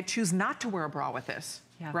when you might choose not to wear a bra with this.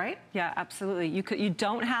 Yeah. Right? Yeah, absolutely. You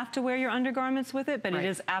don't have to wear your undergarments with it, but it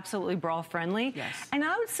is absolutely bra friendly. Yes. And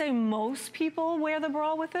I would say most people wear the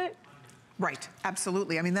bra with it. Right,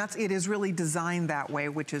 absolutely. I mean, it is really designed that way,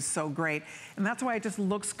 which is so great. And that's why it just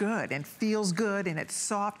looks good and feels good and it's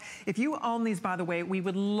soft. If you own these, by the way, we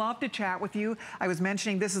would love to chat with you. I was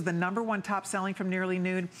mentioning this is the #1 top selling from Nearly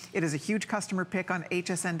Nude. It is a huge customer pick on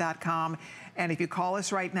hsn.com. And if you call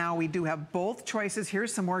us right now, we do have both choices.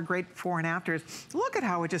 Here's some more great before and afters. Look at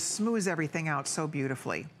how it just smooths everything out so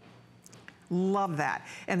beautifully. Love that.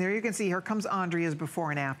 And there you can see, here comes Andrea's before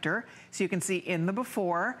and after. So you can see in the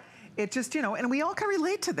before, it just, you know, and we all can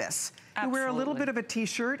relate to this. Absolutely. You wear a little bit of a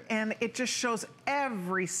t-shirt and it just shows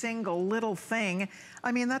every single little thing.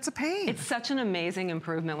 I mean, that's a pain. It's such an amazing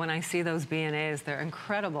improvement when I see those B&As. They're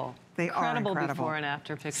incredible. They are incredible. Before and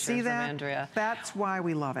after pictures See that? of Andrea. That's why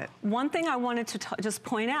we love it. One thing I wanted to just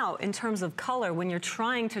point out in terms of color, when you're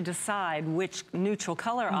trying to decide which neutral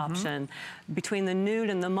color option between the nude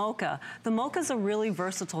and the mocha is a really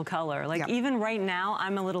versatile color. Like even right now,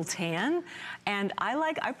 I'm a little tan, and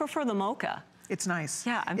I prefer the mocha. It's nice.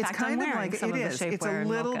 Yeah, in fact, I'm wearing some of the shapewear. It's a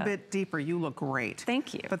little bit deeper. You look great.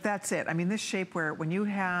 Thank you. But that's it. I mean, this shapewear, when you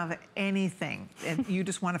have anything and you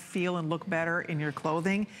just want to feel and look better in your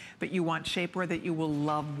clothing, but you want shapewear that you will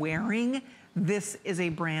love wearing, this is a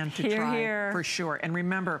brand to try for sure. And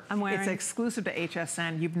remember, it's exclusive to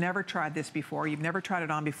HSN. You've never tried this before. You've never tried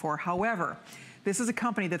it on before. However, this is a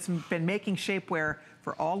company that's been making shapewear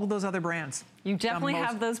for all of those other brands. You definitely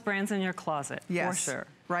have those brands in your closet, for sure.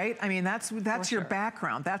 Right? I mean, that's your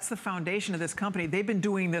background. That's the foundation of this company. They've been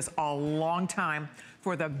doing this a long time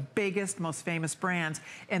for the biggest, most famous brands.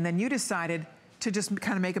 And then you decided to just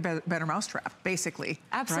kind of make a better mousetrap, basically.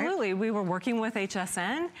 Absolutely. Right? We were working with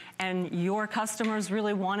HSN, and your customers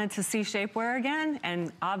really wanted to see shapewear again.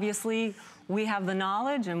 And obviously, we have the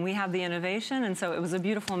knowledge and we have the innovation, and so it was a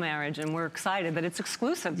beautiful marriage, and we're excited that it's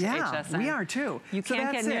exclusive to HSN. Yeah, we are too. You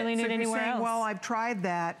can't get Nearly Nude anywhere else. Well, I've tried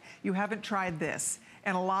that. You haven't tried this.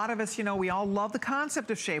 And a lot of us, you know, we all love the concept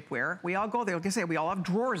of shapewear. We all go there. Like I say, we all have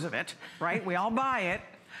drawers of it, right? We all buy it.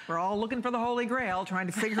 We're all looking for the Holy Grail, trying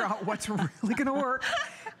to figure out what's really going to work.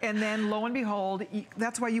 And then, lo and behold,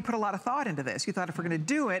 that's why you put a lot of thought into this. You thought if we're going to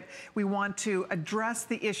do it, we want to address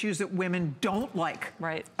the issues that women don't like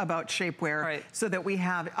about shapewear so that we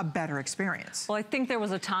have a better experience. Well, I think there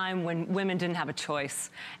was a time when women didn't have a choice,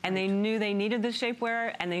 and they knew they needed the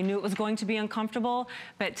shapewear, and they knew it was going to be uncomfortable.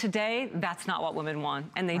 But today, that's not what women want,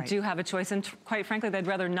 and they do have a choice. And quite frankly, they'd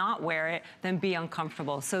rather not wear it than be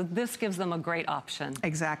uncomfortable. So this gives them a great option.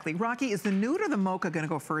 Exactly. Rocky, is the nude or the mocha going to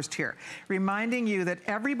go first here? Reminding you that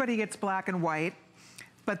everybody gets black and white,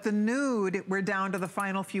 but the nude, we're down to the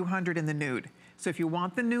final few hundred in the nude. So if you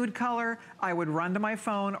want the nude color, I would run to my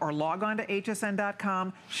phone or log on to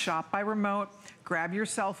hsn.com, shop by remote, grab your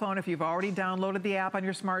cell phone if you've already downloaded the app on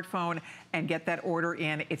your smartphone, and get that order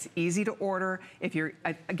in. It's easy to order. If you're,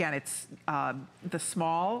 again, it's the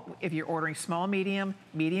small, if you're ordering small, medium,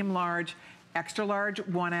 medium large, extra large,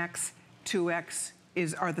 1X, 2X,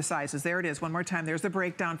 are the sizes. There it is. One more time. There's the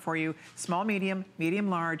breakdown for you. Small, medium, medium,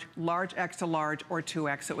 large, large, extra large, or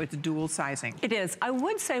 2X. So it's dual sizing. It is. I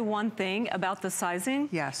would say one thing about the sizing.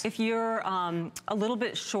 Yes. If you're a little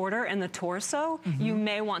bit shorter in the torso, you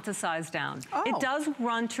may want to size down. It does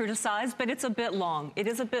run true to size, but it's a bit long. It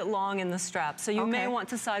is a bit long in the strap. So you may want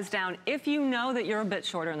to size down if you know that you're a bit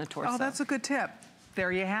shorter in the torso. Oh, that's a good tip.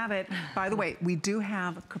 There you have it. By the way, we do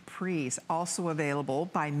have capris also available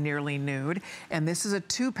by Nearly Nude. And this is a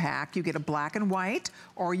 2-pack. You get a black and white,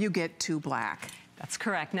 or you get 2 black. That's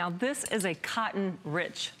correct. Now this is a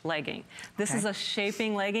cotton-rich legging. This is a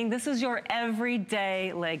shaping legging. This is your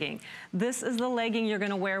everyday legging. This is the legging you're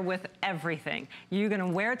gonna wear with everything. You're gonna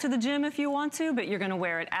wear it to the gym if you want to, but you're gonna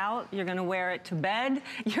wear it out. You're gonna wear it to bed.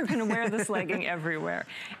 You're gonna wear this legging everywhere.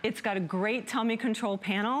 It's got a great tummy control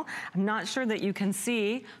panel. I'm not sure that you can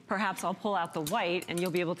see. Perhaps I'll pull out the white and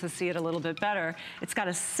you'll be able to see it a little bit better. It's got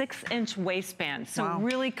a 6-inch waistband, so it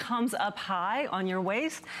really comes up high on your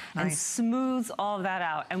waist and smooths all of that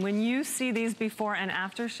out. And when you see these before and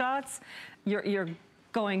after shots, you're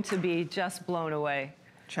going to be just blown away.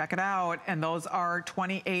 Check it out. And those are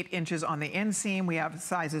 28 inches on the inseam. We have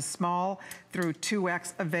sizes small through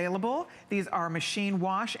 2X available. These are machine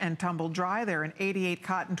wash and tumble dry. They're an 88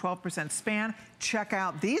 cotton, 12% span. Check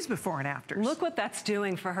out these before and afters. Look what that's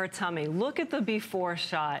doing for her tummy. Look at the before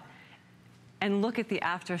shot and look at the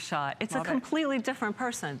after shot. It's a completely different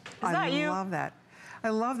person. Is that you? I love that. I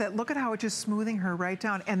love that. Look at how it's just smoothing her right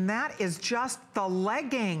down. And that is just the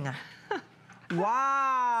legging.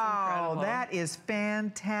 Wow, that is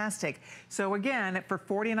fantastic. So again, for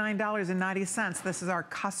 $49.90, this is our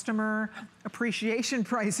customer appreciation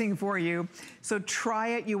pricing for you. So try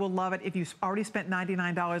it, you will love it. If you've already spent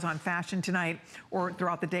 $99 on fashion tonight or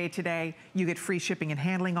throughout the day today, you get free shipping and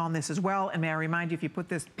handling on this as well. And may I remind you, if you put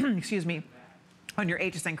this, excuse me, on your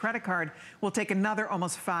HSN credit card, we'll take another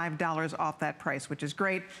almost $5 off that price, which is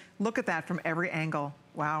great. Look at that from every angle.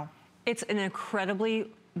 Wow. It's an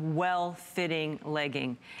incredibly well-fitting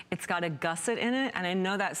legging. It's got a gusset in it, and I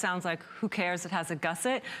know that sounds like, who cares, it has a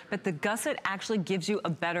gusset, but the gusset actually gives you a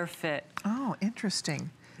better fit. Oh, interesting.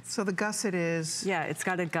 So the gusset is... Yeah, it's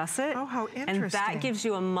got a gusset. Oh, how interesting. And that gives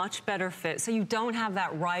you a much better fit. So you don't have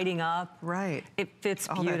that riding up. Right. It fits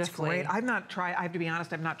beautifully. That's great. I've not tried, I have to be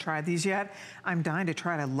honest, I've not tried these yet. I'm dying to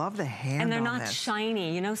try it. I love the hand on this. And they're not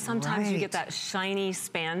shiny. You know, sometimes you get that shiny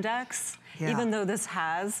spandex. Yeah. Even though this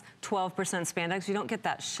has 12% spandex, you don't get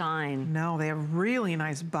that shine. No, they have really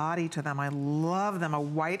nice body to them. I love them. A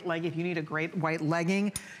white leg, if you need a great white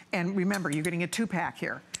legging. And remember, you're getting a 2-pack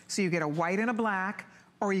here. So you get a white and a black,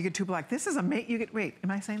 or you get 2 black. This is amazing. You get, wait, am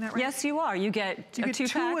I saying that right? Yes, you are. You get a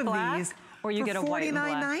 2-pack black, these or you get a white and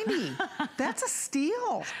black. $49.90. That's a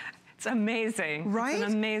steal. It's amazing. Right?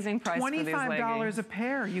 It's an amazing price for these leggings. $25 a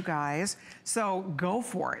pair, you guys. So go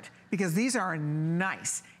for it, because these are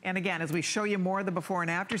nice. And again, as we show you more of the before and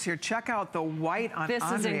afters here, check out the white on Andrea.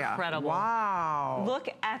 This is incredible. Wow. Look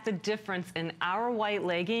at the difference in our white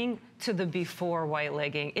legging to the before white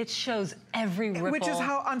legging. It shows every ripple. Which is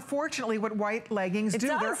how, unfortunately, what white leggings do.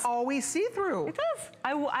 They're always see-through. It does.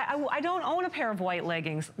 I don't own a pair of white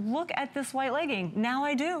leggings. Look at this white legging. Now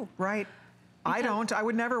I do. Right. I don't. I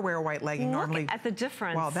would never wear a white legging normally. Look at the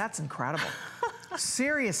difference. Wow, that's incredible.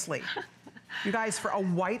 Seriously. You guys, for a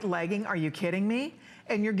white legging, are you kidding me?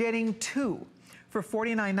 And you're getting 2 for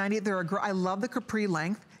 $49.90. I love the capri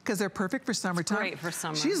length because they're perfect for summertime. Great for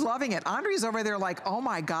summer. She's loving it. Andrea's over there like, oh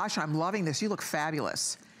my gosh, I'm loving this. You look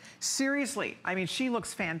fabulous. Seriously, I mean, she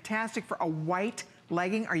looks fantastic for a white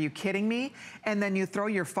legging. Are you kidding me? And then you throw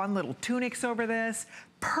your fun little tunics over this.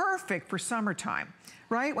 Perfect for summertime.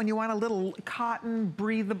 Right? When you want a little cotton,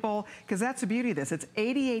 breathable, because that's the beauty of this. It's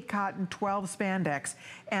 88 cotton, 12 spandex,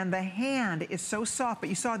 and the hand is so soft, but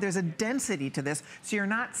you saw there's a density to this, so you're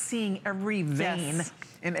not seeing every vein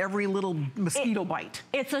and every little mosquito bite.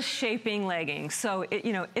 It's a shaping legging, so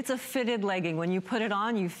you know, it's a fitted legging. When you put it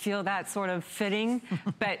on, you feel that sort of fitting,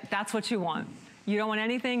 but that's what you want. You don't want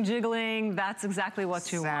anything jiggling. That's exactly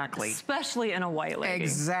what you want, especially in a white legging.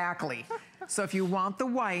 Exactly. So if you want the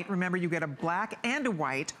white, remember you get a black and a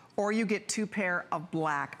white, or you get 2 pair of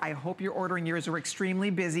black. I hope you're ordering yours. We're extremely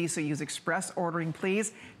busy, so use express ordering,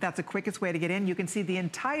 please. That's the quickest way to get in. You can see the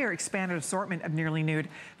entire expanded assortment of Nearly Nude,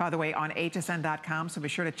 by the way, on hsn.com, so be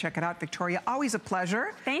sure to check it out. Victoria, always a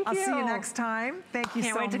pleasure. Thank you. I'll see you next time. Thank you so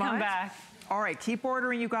much. Can't wait to come back. All right, keep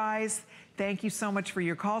ordering, you guys. Thank you so much for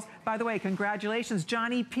your calls. By the way, congratulations,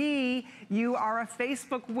 Johnny P. You are a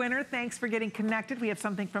Facebook winner. Thanks for getting connected. We have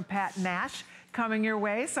something from Pat Nash coming your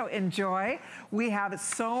way, so enjoy. We have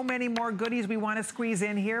so many more goodies we want to squeeze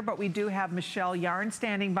in here, but we do have Michelle Yarn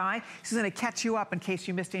standing by. She's going to catch you up in case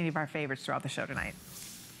you missed any of our favorites throughout the show tonight.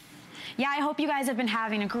 Yeah, I hope you guys have been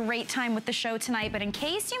having a great time with the show tonight, but in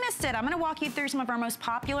case you missed it, I'm gonna walk you through some of our most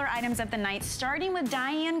popular items of the night, starting with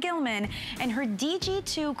Diane Gilman and her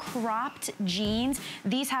DG2 cropped jeans.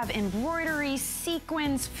 These have embroidery,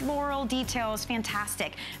 sequins, floral details,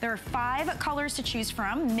 fantastic. There are 5 colors to choose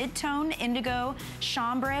from: mid-tone, indigo,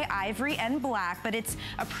 chambray, ivory, and black, but it's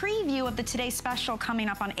a preview of the Today Special coming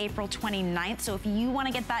up on April 29th, so if you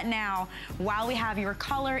wanna get that now, while we have your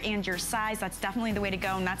color and your size, that's definitely the way to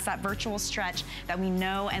go, and that's that virtual stretch that we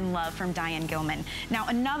know and love from Diane Gilman. Now,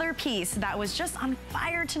 another piece that was just on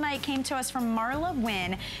fire tonight came to us from Marla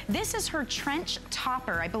Wynn. This is her trench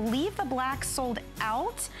topper. I believe the black sold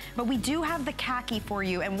out, but we do have the khaki for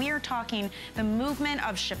you, and we are talking the movement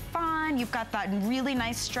of chiffon. You've got that really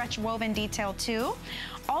nice stretch woven detail too.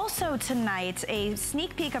 Also tonight, a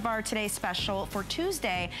sneak peek of our Today Special for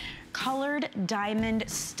Tuesday, colored diamond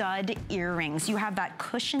stud earrings. You have that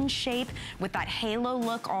cushion shape with that halo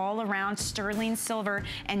look all around, sterling silver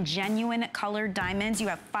and genuine colored diamonds. You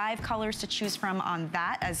have 5 colors to choose from on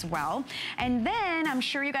that as well. And then I'm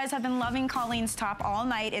sure you guys have been loving Colleen's top all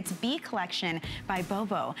night. It's B Collection by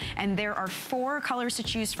Bobo. And there are 4 colors to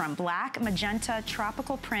choose from: black, magenta,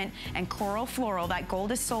 tropical print, and coral floral. That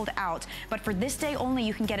gold is sold out. But for this day only,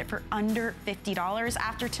 you can get it for under $50.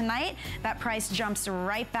 After tonight, that price jumps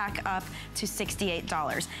right back up to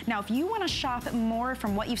 $68. Now, if you want to shop more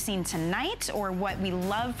from what you've seen tonight or what we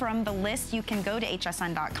love from the list, you can go to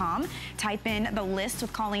hsn.com, type in the list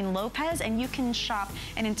with Colleen Lopez, and you can shop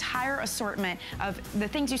an entire assortment of the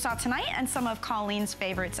things you saw tonight and some of Colleen's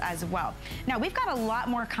favorites as well. Now, we've got a lot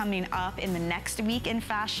more coming up in the next week in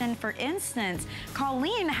fashion. For instance,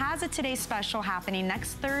 Colleen has a Today Special happening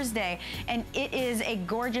next Thursday, and it is a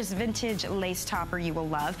gorgeous vintage lace topper you will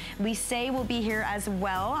love. Lise will be here as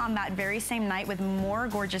well on that very same night with more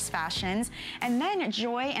gorgeous fashions. And then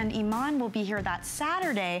Joy and Iman will be here that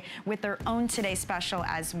Saturday with their own Today Special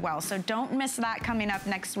as well. So don't miss that coming up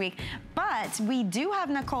next week. But we do have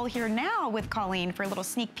Nicole here now with Colleen for a little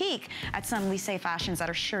sneak peek at some Lise fashions that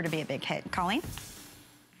are sure to be a big hit. Colleen?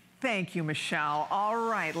 Thank you, Michelle. All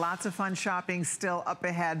right, lots of fun shopping still up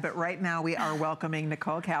ahead, but right now we are welcoming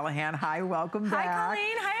Nicole Callahan. Hi, welcome back. Hi,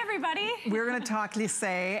 Colleen. Hi, everybody. We're going to talk Lise,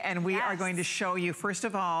 and we are going to show you, first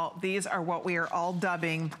of all, these are what we are all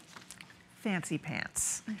dubbing fancy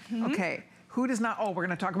pants. Okay. Who does not? Oh, we're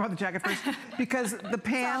going to talk about the jacket first, because the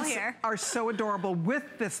pants are so adorable with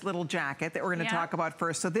this little jacket that we're going to talk about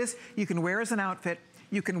first. So this you can wear as an outfit.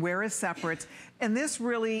 You can wear as separates. And this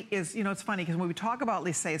really is, you know, it's funny because when we talk about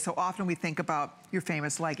Lise, so often we think about your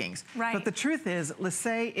famous leggings. Right. But the truth is,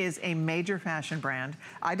 Lise is a major fashion brand.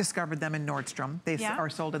 I discovered them in Nordstrom. They are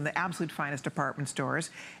sold in the absolute finest department stores.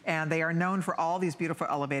 And they are known for all these beautiful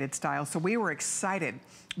elevated styles. So we were excited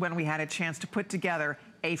when we had a chance to put together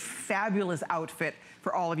a fabulous outfit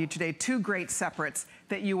for all of you today. 2 great separates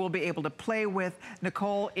that you will be able to play with.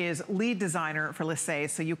 Nicole is lead designer for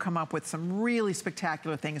Lise, so you come up with some really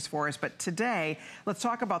spectacular things for us. But today, let's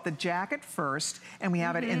talk about the jacket first, and we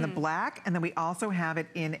have it in the black, and then we also have it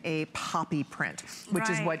in a poppy print, which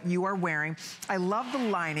is what you are wearing. I love the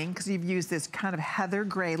lining, because you've used this kind of heather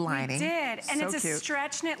gray lining. We did, and so it's a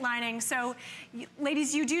stretch knit lining. So,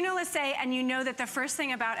 ladies, you do know Lise, and you know that the first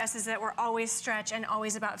thing about us is that we're always stretch and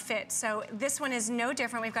always about fit. So this one is no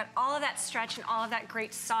different. We've got all of that stretch and all of that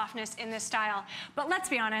great softness in this style. But let's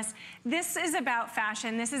be honest, this is about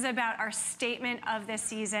fashion. This is about our statement of this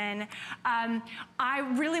season. I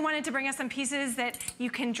really wanted to bring us some pieces that you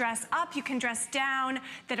can dress up, you can dress down,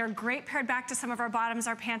 that are great paired back to some of our bottoms,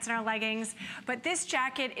 our pants, and our leggings. But this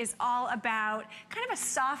jacket is all about kind of a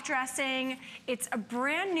soft dressing. It's a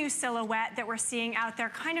brand new silhouette that we're seeing out there,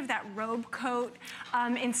 kind of that robe coat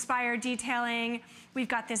inspired detailing. We've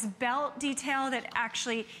got this belt detail that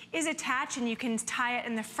actually is attached, and you can tie it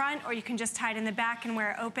in the front or you can just tie it in the back and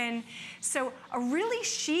wear it open. So a really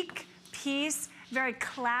chic piece, very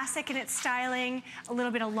classic in its styling, a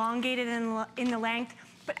little bit elongated in the length.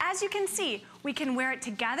 But as you can see, we can wear it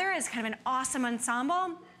together as kind of an awesome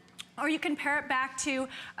ensemble. Or you can pair it back to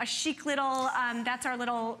a chic little, that's our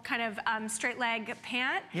little kind of straight leg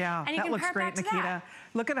pant. Yeah, and you that can looks pair it great, back to Nikita. that.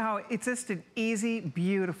 Look at how, it's just an easy,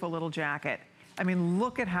 beautiful little jacket. I mean,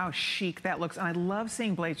 look at how chic that looks. And I love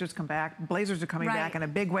seeing blazers come back. Blazers are coming back in a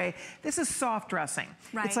big way. This is soft dressing.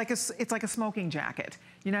 It's like a smoking jacket.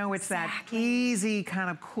 You know, it's that easy kind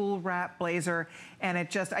of cool wrap blazer. And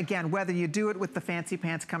it just, again, whether you do it with the fancy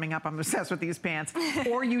pants coming up, I'm obsessed with these pants,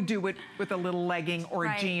 or you do it with a little legging or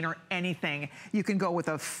a jean or anything. You can go with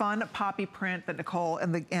a fun poppy print that Nicole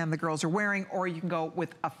and the girls are wearing, or you can go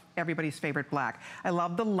with everybody's favorite black. I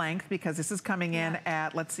love the length because this is coming in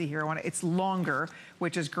at, let's see here, it's longer,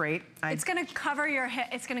 which is great. It's gonna cover your hip,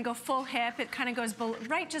 it's gonna go full hip. It kind of goes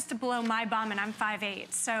right just below my bum, and I'm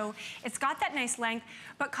 5'8". So it's got that nice length.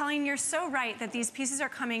 But Colleen, you're so right that these pieces are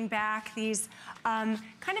coming back, these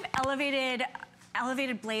kind of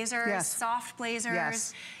elevated blazers, soft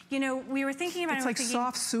blazers. You know, we were thinking about it's like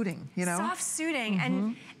soft suiting, you know? Soft suiting.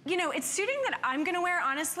 And, you know, it's suiting that I'm gonna wear,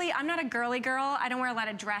 honestly. I'm not a girly girl. I don't wear a lot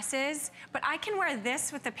of dresses, but I can wear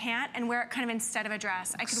this with the pant and wear it kind of instead of a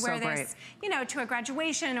dress. I could wear this, you know, to a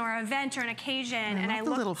graduation or an event or an occasion, and I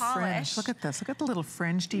look little polished. Fringe. Look at this. Look at the little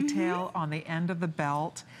fringe detail on the end of the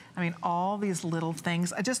belt. I mean, all these little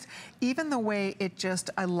things. Even the way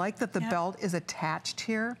I like that the belt is attached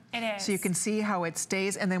here. It is. So you can see how it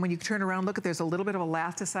stays. And then when you turn around, look, there's a little bit of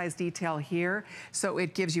elasticized detail here. So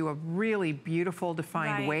it gives you a really beautiful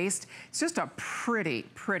defined waist. It's just a pretty,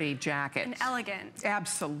 pretty jacket. And elegant.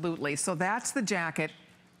 Absolutely. So that's the jacket.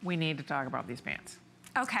 We need to talk about these pants.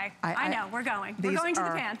 Okay, I know, we're going. We're going to the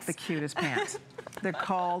pants. The cutest pants. They're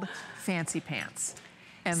called fancy pants.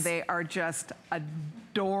 And they are just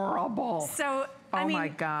adorable. So, I mean, my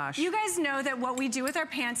gosh. You guys know that what we do with our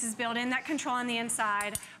pants is build in that control on the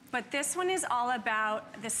inside, but this one is all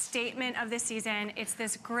about the statement of the season. It's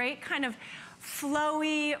this great kind of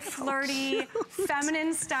flowy, flirty,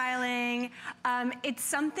 feminine styling. It's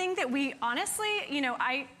something that we honestly, you know,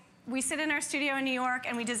 we sit in our studio in New York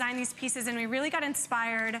and we design these pieces, and we really got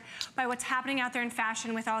inspired by what's happening out there in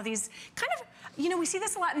fashion with all these kind of, you know, we see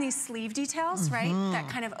this a lot in these sleeve details, right? That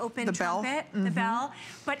kind of open trumpet, the bell.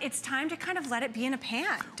 But it's time to kind of let it be in a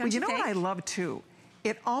pant, don't you think? You know what I love too?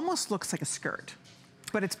 It almost looks like a skirt,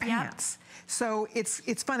 but it's pants. So it's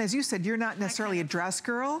fun. As you said, you're not necessarily a dress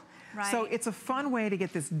girl. So it's a fun way to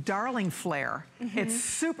get this darling flare. It's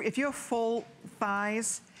super, if you have full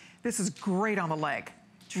thighs, this is great on the leg.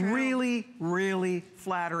 Really, really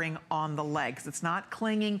flattering on the legs. It's not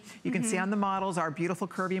clinging. You can see on the models, our beautiful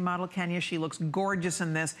curvy model, Kenya, she looks gorgeous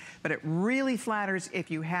in this, but it really flatters if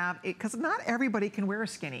you have it, because not everybody can wear a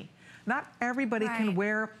skinny. Not everybody can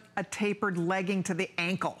wear a tapered legging to the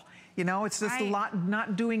ankle. You know, it's just a lot,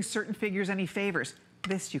 not doing certain figures any favors.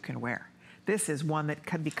 This you can wear. This is one that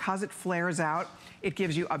could, because it flares out, it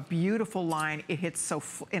gives you a beautiful line. It hits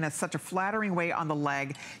in such a flattering way on the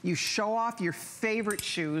leg. You show off your favorite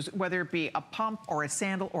shoes, whether it be a pump or a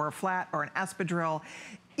sandal or a flat or an espadrille,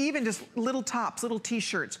 even just little tops, little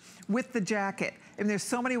t-shirts with the jacket. And there's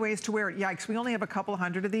so many ways to wear it. Yikes, we only have a couple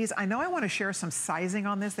hundred of these. I know I want to share some sizing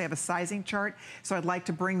on this. They have a sizing chart, so I'd like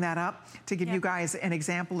to bring that up to give you guys an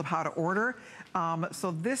example of how to order.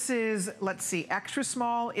 So this is, let's see, extra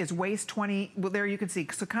small is waist 20. Well, there you can see.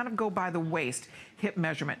 So kind of go by the waist hip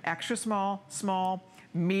measurement. Extra small, small,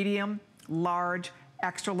 medium, large,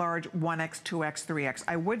 extra large, 1X, 2X, 3X.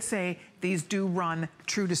 I would say these do run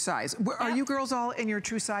true to size. Are you girls all in your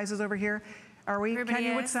true sizes over here? Are we?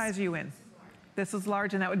 Kenya, what size are you in? This is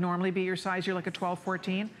large, and that would normally be your size. You're like a 12,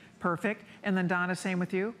 14. Perfect. And then Donna, same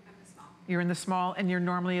with you? I'm the small. You're in the small, and you're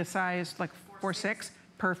normally a size like 4, 6.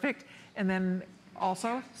 Perfect. And then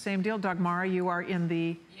also, same deal, Dagmara, you are in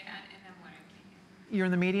the... Yeah, and I'm wearing medium. You're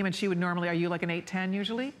in the medium, and she would normally, are you like an 8'10"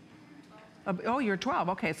 usually? 12. Oh, you're 12,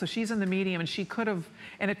 okay, so she's in the medium, and she could have,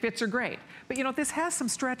 and it fits her great. But you know, this has some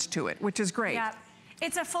stretch to it, which is great. Yeah.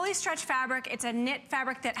 It's a fully stretched fabric. It's a knit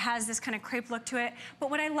fabric that has this kind of crepe look to it. But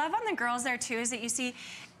what I love on the girls there too is that you see,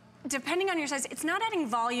 depending on your size, it's not adding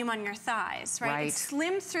volume on your thighs, right? It's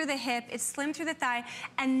slim through the hip, it's slim through the thigh,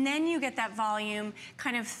 and then you get that volume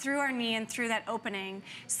kind of through our knee and through that opening.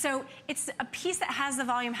 So it's a piece that has the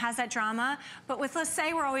volume, has that drama, but with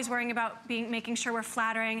Lissé, we're always worrying about making sure we're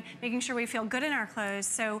flattering, making sure we feel good in our clothes.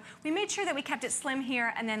 So we made sure that we kept it slim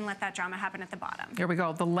here and then let that drama happen at the bottom. Here we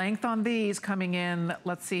go. The length on these coming in,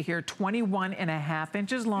 let's see here, 21.5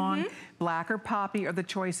 inches long. Black or poppy are the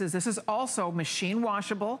choices. This is also machine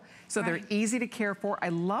washable, so they're easy to care for. I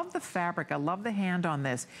love the fabric. I love the hand on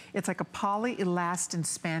this. It's like a polyelastane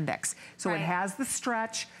spandex. So it has the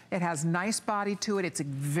stretch. It has nice body to it. It's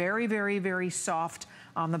very, very, very soft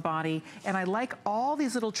on the body. And I like all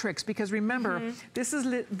these little tricks because remember, this is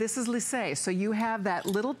Lissé. So you have that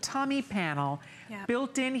little tummy panel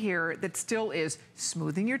built in here that still is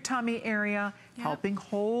smoothing your tummy area, helping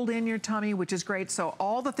hold in your tummy, which is great. So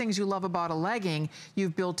all the things you love about a legging,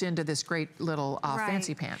 you've built into this great little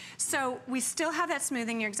fancy pant. So we still have that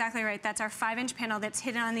smoothing, you're exactly right. That's our 5-inch panel that's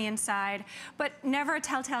hidden on the inside, but never a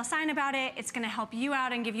telltale sign about it. It's gonna help you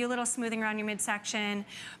out and give you a little smoothing around your midsection.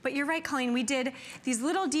 But you're right, Colleen, we did these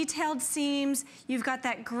little detailed seams. You've got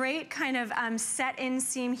that great kind of set-in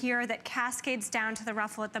seam here that cascades down to the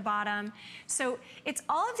ruffle at the bottom. So it's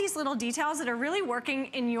all of these little details that are really working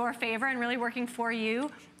in your favor and really working for you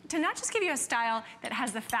to not just give you a style that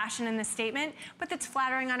has the fashion and the statement, but that's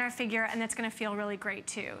flattering on our figure and that's gonna feel really great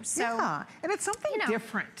too. So, yeah, and it's something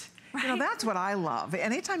different. Right? You know, that's what I love.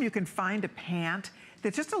 Anytime you can find a pant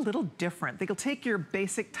that's just a little different. They'll take your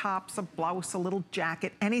basic tops, a blouse, a little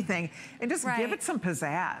jacket, anything, and just give it some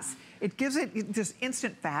pizzazz. It gives it just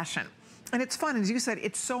instant fashion. And it's fun, as you said,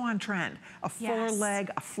 it's so on trend. A fuller leg,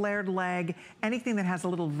 a flared leg, anything that has a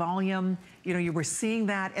little volume. You know, you were seeing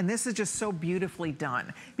that, and this is just so beautifully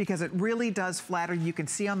done because it really does flatter. You can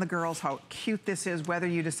see on the girls how cute this is, whether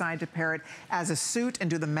you decide to pair it as a suit and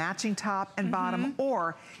do the matching top and bottom,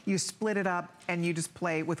 or you split it up and you just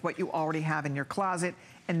play with what you already have in your closet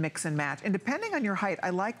and mix and match. And depending on your height,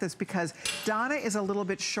 I like this because Donna is a little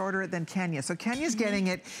bit shorter than Kenya. So Kenya's getting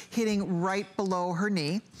it hitting right below her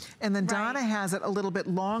knee. And then Donna has it a little bit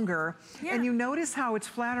longer. And you notice how it's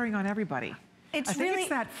flattering on everybody. I think it's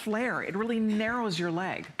that flare. It really narrows your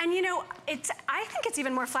leg. And you know, I think it's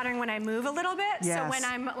even more flattering when I move a little bit. Yes. So when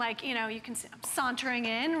I'm like, you know, you can see I'm sauntering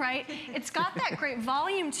in, right? It's got that great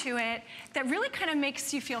volume to it that really kind of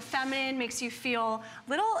makes you feel feminine, makes you feel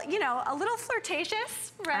little, you know, a little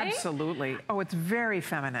flirtatious, right? Absolutely. Oh, it's very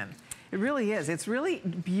feminine. It really is. It's really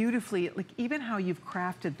beautifully, like even how you've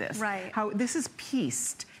crafted this. Right. How this is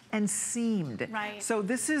pieced and seamed. Right. So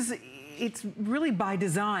this is, it's really by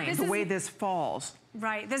design, the way this falls.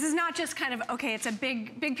 Right. This is not just kind of, okay, it's a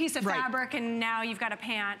big piece of fabric and now you've got a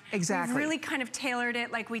pant. Exactly. We've really kind of tailored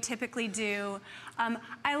it like we typically do.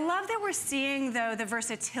 I love that we're seeing, though, the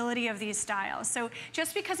versatility of these styles. So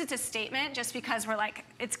just because it's a statement, just because we're like,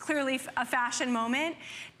 it's clearly a fashion moment,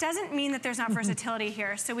 doesn't mean that there's not versatility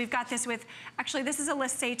here. So we've got this with, actually, this is a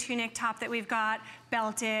lissé tunic top that we've got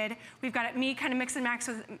belted. We've got me kind of mix and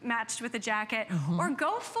matched with the jacket. Or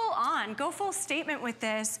go full on, go full statement with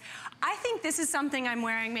this. I think this is something I'm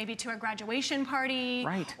wearing maybe to a graduation party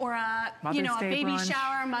or a, you know, a baby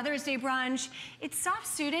shower, Mother's Day brunch. It's soft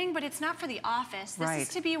suiting, but it's not for the office. This is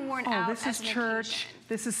to be worn out this as is an church, occasion.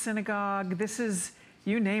 this is synagogue, this is,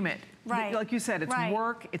 you name it. Right. Like you said, it's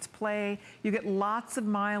work, it's play. You get lots of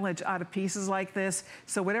mileage out of pieces like this.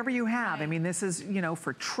 So whatever you have, I mean, this is, you know,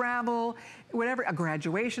 for travel, whatever, a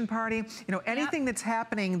graduation party, you know, anything that's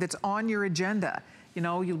happening that's on your agenda. You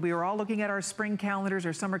know, we were all looking at our spring calendars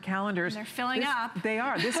or summer calendars. And they're filling up. They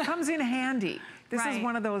are. This comes in handy. This is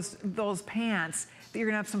one of those pants that you're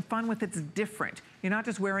gonna have some fun with. It's different. You're not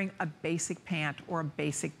just wearing a basic pant or a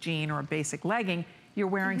basic jean or a basic legging. You're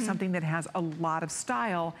wearing something that has a lot of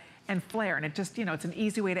style and flair. And it just, you know, it's an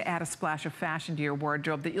easy way to add a splash of fashion to your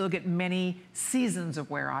wardrobe that you'll get many seasons of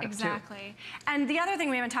wear out of too. Exactly. And the other thing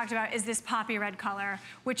we haven't talked about is this poppy red color,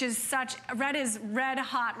 which is such, red is red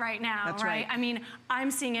hot right now, That's right? I mean,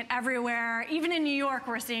 I'm seeing it everywhere. Even in New York,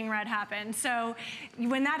 we're seeing red happen. So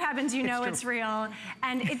when that happens, you know it's real.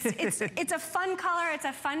 And it's a fun color, it's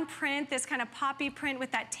a fun print, this kind of poppy print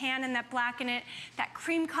with that tan and that black in it, that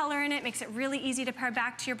cream color in it makes it really easy to pair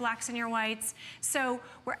back to your blacks and your whites. So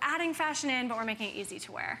we're adding fashion in, but we're making it easy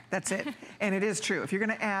to wear. That's it. And it is true. If you're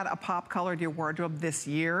gonna add a pop color to your wardrobe this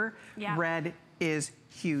year, red is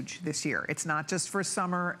huge this year. It's not just for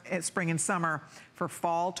summer, spring and summer. For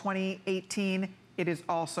fall 2018, it is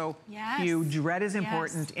also huge. Red is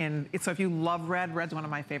important. So if you love red, red's one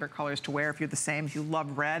of my favorite colors to wear. If you're the same, if you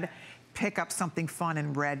love red, pick up something fun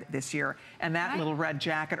in red this year. And that little red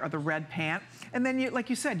jacket or the red pant. And then, like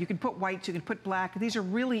you said, you can put white, you can put black. These are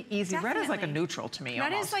really easy. Red is like a neutral to me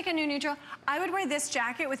Red is like a new neutral. I would wear this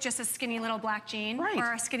jacket with just a skinny little black jean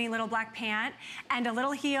or a skinny little black pant and a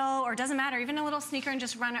little heel, or doesn't matter, even a little sneaker, and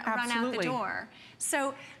just run out the door.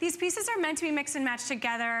 So these pieces are meant to be mixed and matched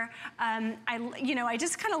together. I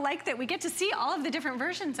just kind of like that we get to see all of the different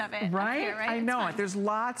versions of it. Right? Here, right? I know it. There's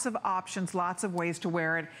lots of options, lots of ways to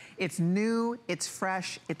wear it. It's new, it's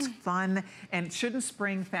fresh, it's fun, and shouldn't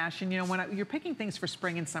spring fashion, you know, when you're picking things for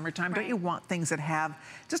spring and summertime, don't you want things that have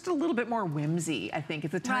just a little bit more whimsy, I think.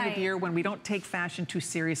 It's a time of year when we don't take fashion too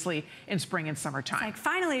seriously in spring and summertime. It's like,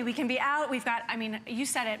 finally, we can be out. We've got, I mean, you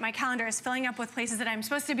said it, my calendar is filling up with places that I'm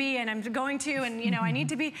supposed to be and I'm going to, and, you know, I need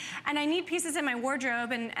to be, and I need pieces in my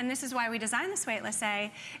wardrobe, and this is why we designed this way at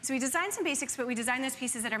Lissé. So we designed some basics, but we designed those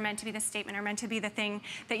pieces that are meant to be the statement, are meant to be the thing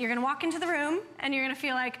that you're gonna walk into the room and you're gonna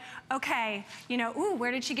feel like, okay, you know, ooh,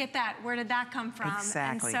 where did she get that? Where did that come from?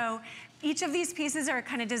 Exactly. And so each of these pieces are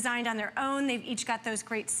kind of designed on their own. They've each got those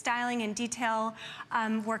great styling and detail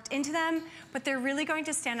worked into them, but they're really going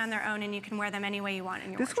to stand on their own, and you can wear them any way you want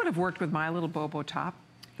in your This would have worked with my little Bobo top.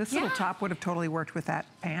 This little top would have totally worked with that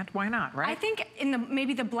pant. Why not, right? I think in the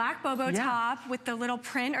maybe the black Bobo top with the little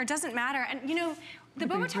print, or doesn't matter. And you know, the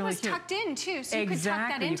Bobo top was tucked in too, so you could tuck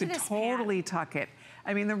that into this pant. You could totally tuck it.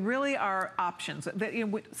 I mean, there really are options. You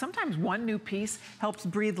know, sometimes one new piece helps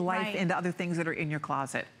breathe life into other things that are in your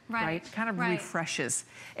closet, right? Kind of refreshes.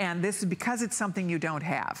 And this is because it's something you don't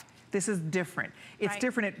have. This is different. It's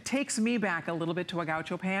different. It takes me back a little bit to a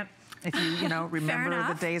gaucho pant. If you know, remember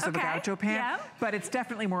the days of a gaucho pant. But it's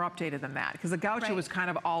definitely more updated than that, because the gaucho was kind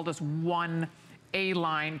of all just one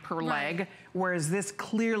A-line per leg, whereas this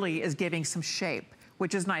clearly is giving some shape,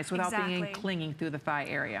 which is nice without being clinging through the thigh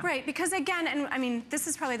area. Right, because again, and I mean, this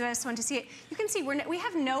is probably the best one to see it. You can see we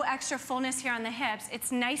have no extra fullness here on the hips.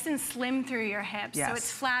 It's nice and slim through your hips, so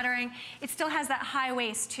it's flattering. It still has that high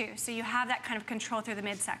waist too, so you have that kind of control through the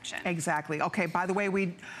midsection. Exactly. Okay, by the way,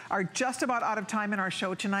 we are just about out of time in our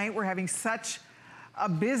show tonight. We're having such a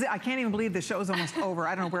busy, I can't even believe the show's almost over.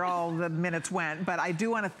 I don't know where all the minutes went, but I do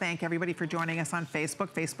want to thank everybody for joining us on Facebook.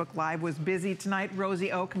 Facebook Live was busy tonight. Rosie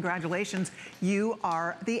O, congratulations. You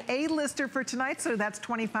are the A-lister for tonight, so that's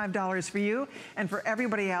 $25 for you. And for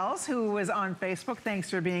everybody else who was on Facebook, thanks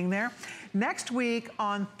for being there. Next week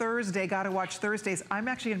on Thursday, Gotta Watch Thursdays, I'm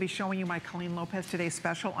actually going to be showing you my Colleen Lopez Today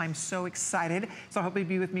special. I'm so excited. So I hope you'll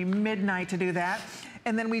be with me midnight to do that.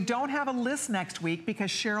 And then we don't have a list next week because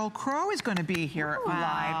Sheryl Crow is going to be here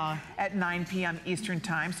live at 9 p.m. Eastern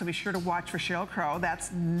Time. So be sure to watch for Sheryl Crow.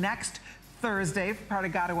 That's next Thursday, part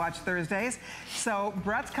of Gotta Watch Thursdays. So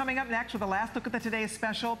Brett's coming up next with a last look at the Today's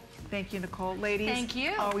special. Thank you, Nicole. Ladies, thank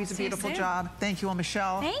you. Always a beautiful job. Thank you,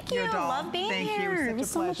 Michelle. Thank you. Love being here. It was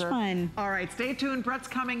so much fun. All right, stay tuned. Brett's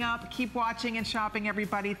coming up. Keep watching and shopping,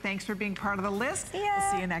 everybody. Thanks for being part of the list.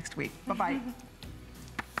 We'll see you next week. Bye-bye.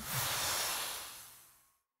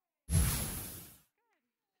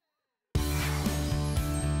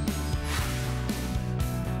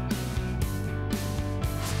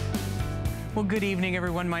 Well, good evening,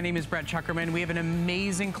 everyone. My name is Brett Chuckerman. We have an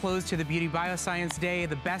amazing close to the Beauty Bioscience Day,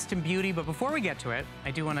 the best in beauty. But before we get to it,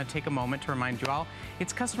 I do want to take a moment to remind you all,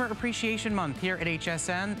 it's Customer Appreciation Month here at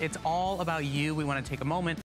HSN. It's all about you. We want to take a moment